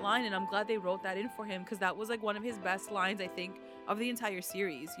loved that line, and I'm glad they wrote that in for him, because that was like one of his best lines, I think, of the entire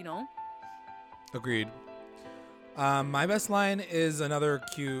series, you know? Agreed. My best line is another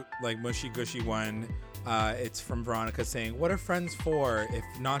cute, like, mushy gushy one. It's from Veronica saying, "What are friends for if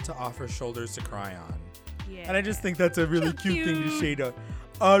not to offer shoulders to cry on?" Yeah. And I just think that's a really cute thing to say to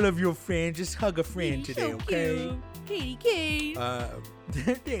all of your friends. Just hug a friend today, so okay? Katie Kane.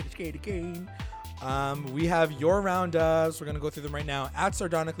 Thanks, Katie Kane. We have your roundups. We're going to go through them right now. At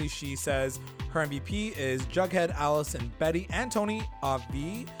Sardonically, she says her MVP is Jughead, Allison, Betty, and Tony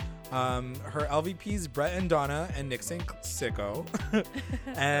Obvi. Her LVPs, Brett and Donna, and Nixon Sicko.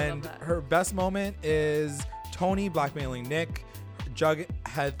 And her best moment is Tony blackmailing Nick,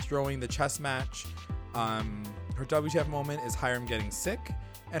 Jughead throwing the chess match. Her WTF moment is Hiram getting sick.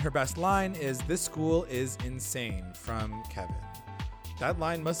 And her best line is, "This school is insane," from Kevin. That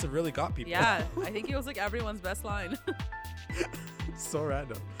line must have really got people. Yeah, I think it was like everyone's best line. So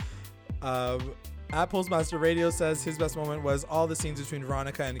random. At Postmaster Radio says his best moment was all the scenes between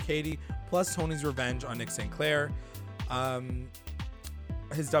Veronica and Katie, plus Tony's revenge on Nick St. Clair.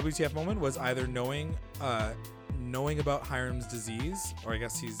 His WTF moment was either knowing about Hiram's disease, or I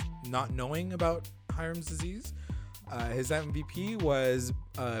guess he's not knowing about Hiram's disease. His MVP was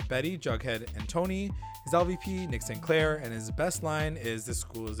Betty, Jughead, and Tony. His LVP, Nick St. Clair, and his best line is "This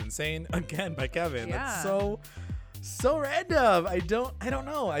school is insane," again by Kevin. Yeah. That's so random. I don't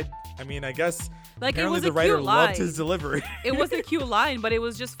know. I mean, I guess like, apparently it was the writer loved his delivery. It was a cute line, but it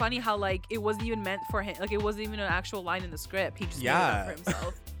was just funny how, like, it wasn't even meant for him. Like, it wasn't even an actual line in the script. He just made it up for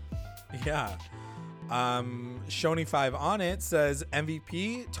himself. Yeah. Shoni5 on it says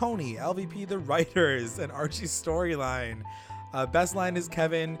MVP Tony, LVP the writers, and Archie's storyline. Best line is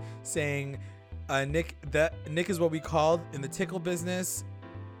Kevin saying, Nick is what we called in the tickle business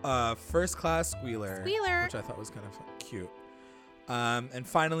first class squealer, which I thought was kind of cute. And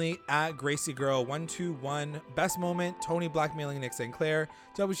finally, at Gracie Girl 121, best moment, Tony blackmailing Nick St. Clair.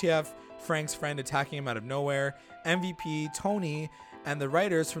 WTF, Frank's friend attacking him out of nowhere. MVP Tony and the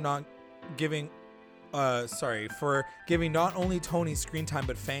writers for giving not only Tony screen time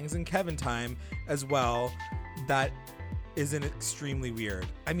but Fangs and Kevin time as well. That isn't extremely weird.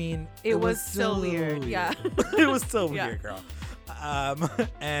 I mean, it was still weird. Yeah. It was still weird, girl.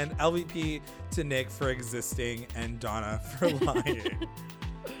 And LVP to Nick for existing and Donna for lying.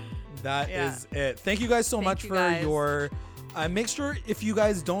 That is it. Thank you guys so much for your make sure, if you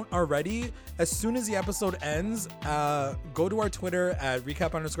guys don't already, as soon as the episode ends, go to our Twitter at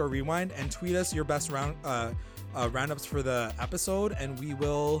recap_rewind and tweet us your best roundups for the episode, and we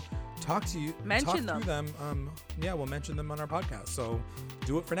will talk to you. Mention them. Through them. We'll mention them on our podcast. So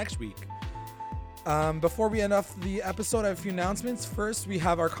do it for next week. Before we end off the episode, I have a few announcements. First, we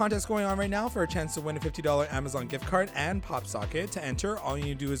have our contest going on right now for a chance to win a $50 Amazon gift card and Pop Socket. To enter, all you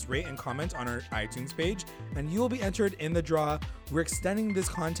need to do is rate and comment on our iTunes page, and you will be entered in the draw. We're extending this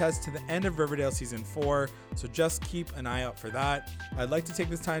contest to the end of Riverdale Season 4, so just keep an eye out for that. I'd like to take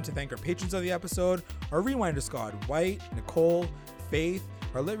this time to thank our patrons of the episode, our Rewinder squad, White, Nicole, Faith,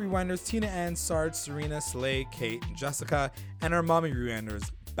 our Lit Rewinders, Tina Ann, Sarge, Serena, Slay, Kate, and Jessica, and our Mommy Rewinders,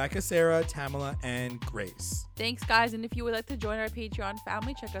 Becca, Sarah, Tamala, and Grace. Thanks, guys. And if you would like to join our Patreon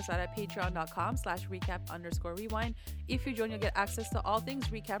family, check us out at patreon.com/recap_rewind. If you join, you'll get access to all things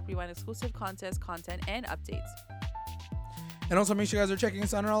Recap Rewind exclusive content, and updates. And also make sure you guys are checking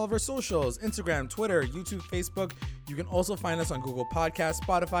us out on all of our socials, Instagram, Twitter, YouTube, Facebook. You can also find us on Google Podcasts,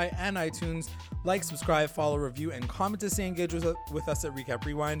 Spotify, and iTunes. Like, subscribe, follow, review, and comment to stay engaged with us at Recap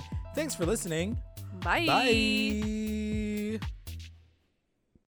Rewind. Thanks for listening. Bye. Bye.